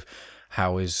diagnosed with,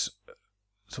 how his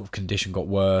sort of condition got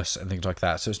worse and things like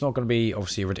that. So it's not going to be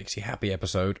obviously a ridiculously happy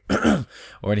episode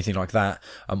or anything like that.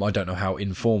 I don't know how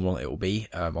informal it will be.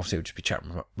 Obviously it would just be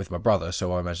chatting with my brother,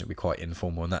 so I imagine it'll be quite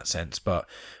informal in that sense, but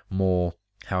more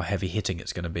how heavy hitting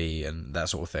it's going to be and that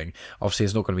sort of thing. Obviously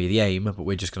it's not going to be the aim, but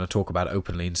we're just going to talk about it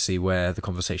openly and see where the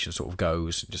conversation sort of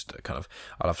goes. Just kind of,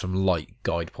 I'll have some light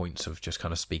guide points of just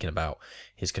kind of speaking about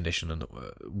his condition and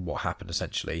what happened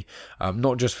essentially.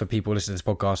 Not just for people listening to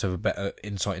this podcast to have a better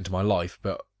insight into my life,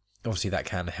 but obviously that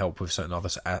can help with certain other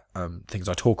things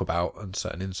I talk about and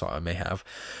certain insight I may have,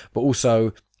 but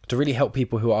also to really help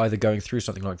people who are either going through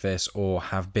something like this or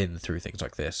have been through things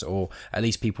like this, or at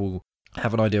least people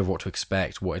have an idea of what to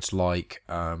expect, what it's like,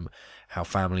 how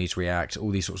families react, all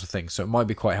these sorts of things. So it might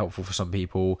be quite helpful for some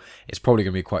people. It's probably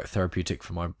going to be quite therapeutic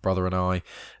for my brother and I.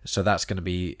 So that's going to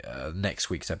be next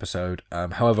week's episode.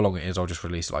 However long it is, I'll just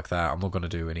release it like that. I'm not going to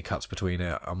do any cuts between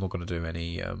it. I'm not going to do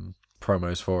any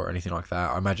promos for it or anything like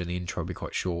that. I imagine the intro will be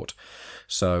quite short.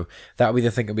 So that'll be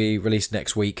the thing that'll be released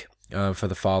next week. For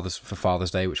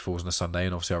Father's Day, which falls on a Sunday,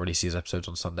 and obviously I release these episodes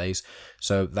on Sundays,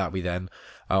 so that'll be then.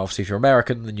 Obviously, if you're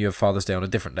American, then you have Father's Day on a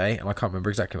different day, and I can't remember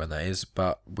exactly when that is,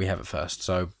 but we have it first.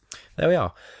 So there we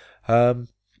are. I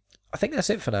think that's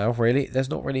it for now. Really, there's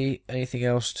not really anything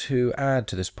else to add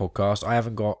to this podcast. I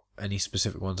haven't got any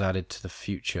specific ones added to the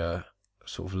future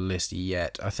sort of list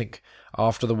yet. I think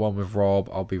after the one with Rob,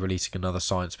 I'll be releasing another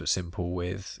Science But Simple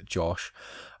with Josh.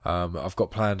 I've got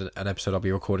planned an episode I'll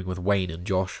be recording with Wayne and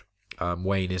Josh.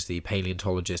 Wayne is the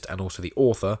paleontologist and also the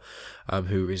author,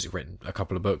 who has written a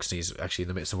couple of books, and he's actually in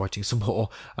the midst of writing some more,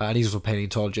 and he's also a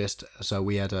paleontologist. So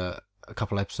we had a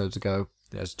couple episodes ago,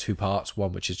 there's 2 parts,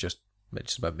 one which is just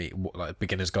about me, like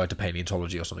Beginner's Guide to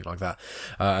Paleontology or something like that,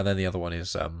 and then the other one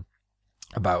is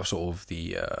about sort of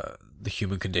the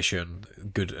human condition,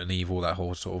 good and evil, that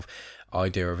whole sort of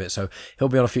idea of it. So he'll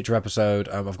be on a future episode.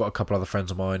 I've got a couple other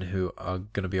friends of mine who are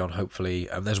going to be on, hopefully.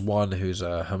 There's one who's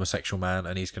a homosexual man,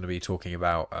 and he's going to be talking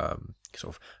about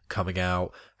sort of coming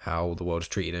out, how the world's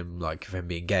treated him, like him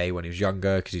being gay when he was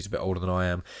younger, because he's a bit older than I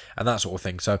am, and that sort of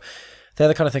thing. So they're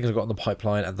the kind of things I've got on the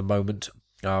pipeline at the moment.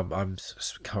 I'm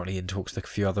currently in talks with a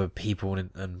few other people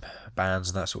and bands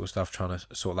and that sort of stuff, trying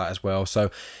to sort that as well. So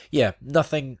yeah,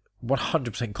 nothing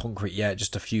 100% concrete yet,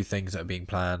 just a few things that are being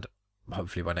planned.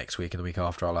 Hopefully by next week and the week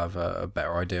after I'll have a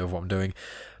better idea of what I'm doing.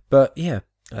 But yeah,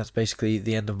 that's basically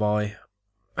the end of my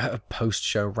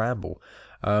post-show ramble.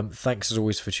 Thanks as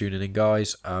always for tuning in,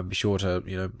 guys. Be sure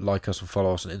to like us and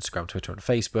follow us on Instagram, Twitter and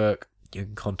Facebook. You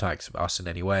can contact us in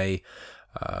any way.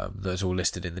 That's all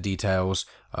listed in the details,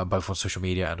 both on social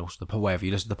media and also wherever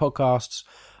you listen to the podcasts.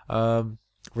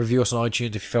 Review us on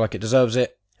iTunes if you feel like it deserves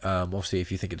it. Obviously,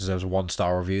 if you think it deserves a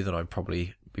 1-star review, then I'd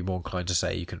probably be more inclined to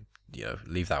say you can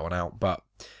leave that one out. But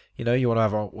you want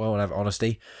to have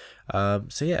honesty.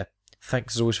 So yeah,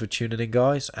 thanks as always for tuning in,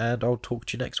 guys, and I'll talk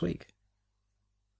to you next week.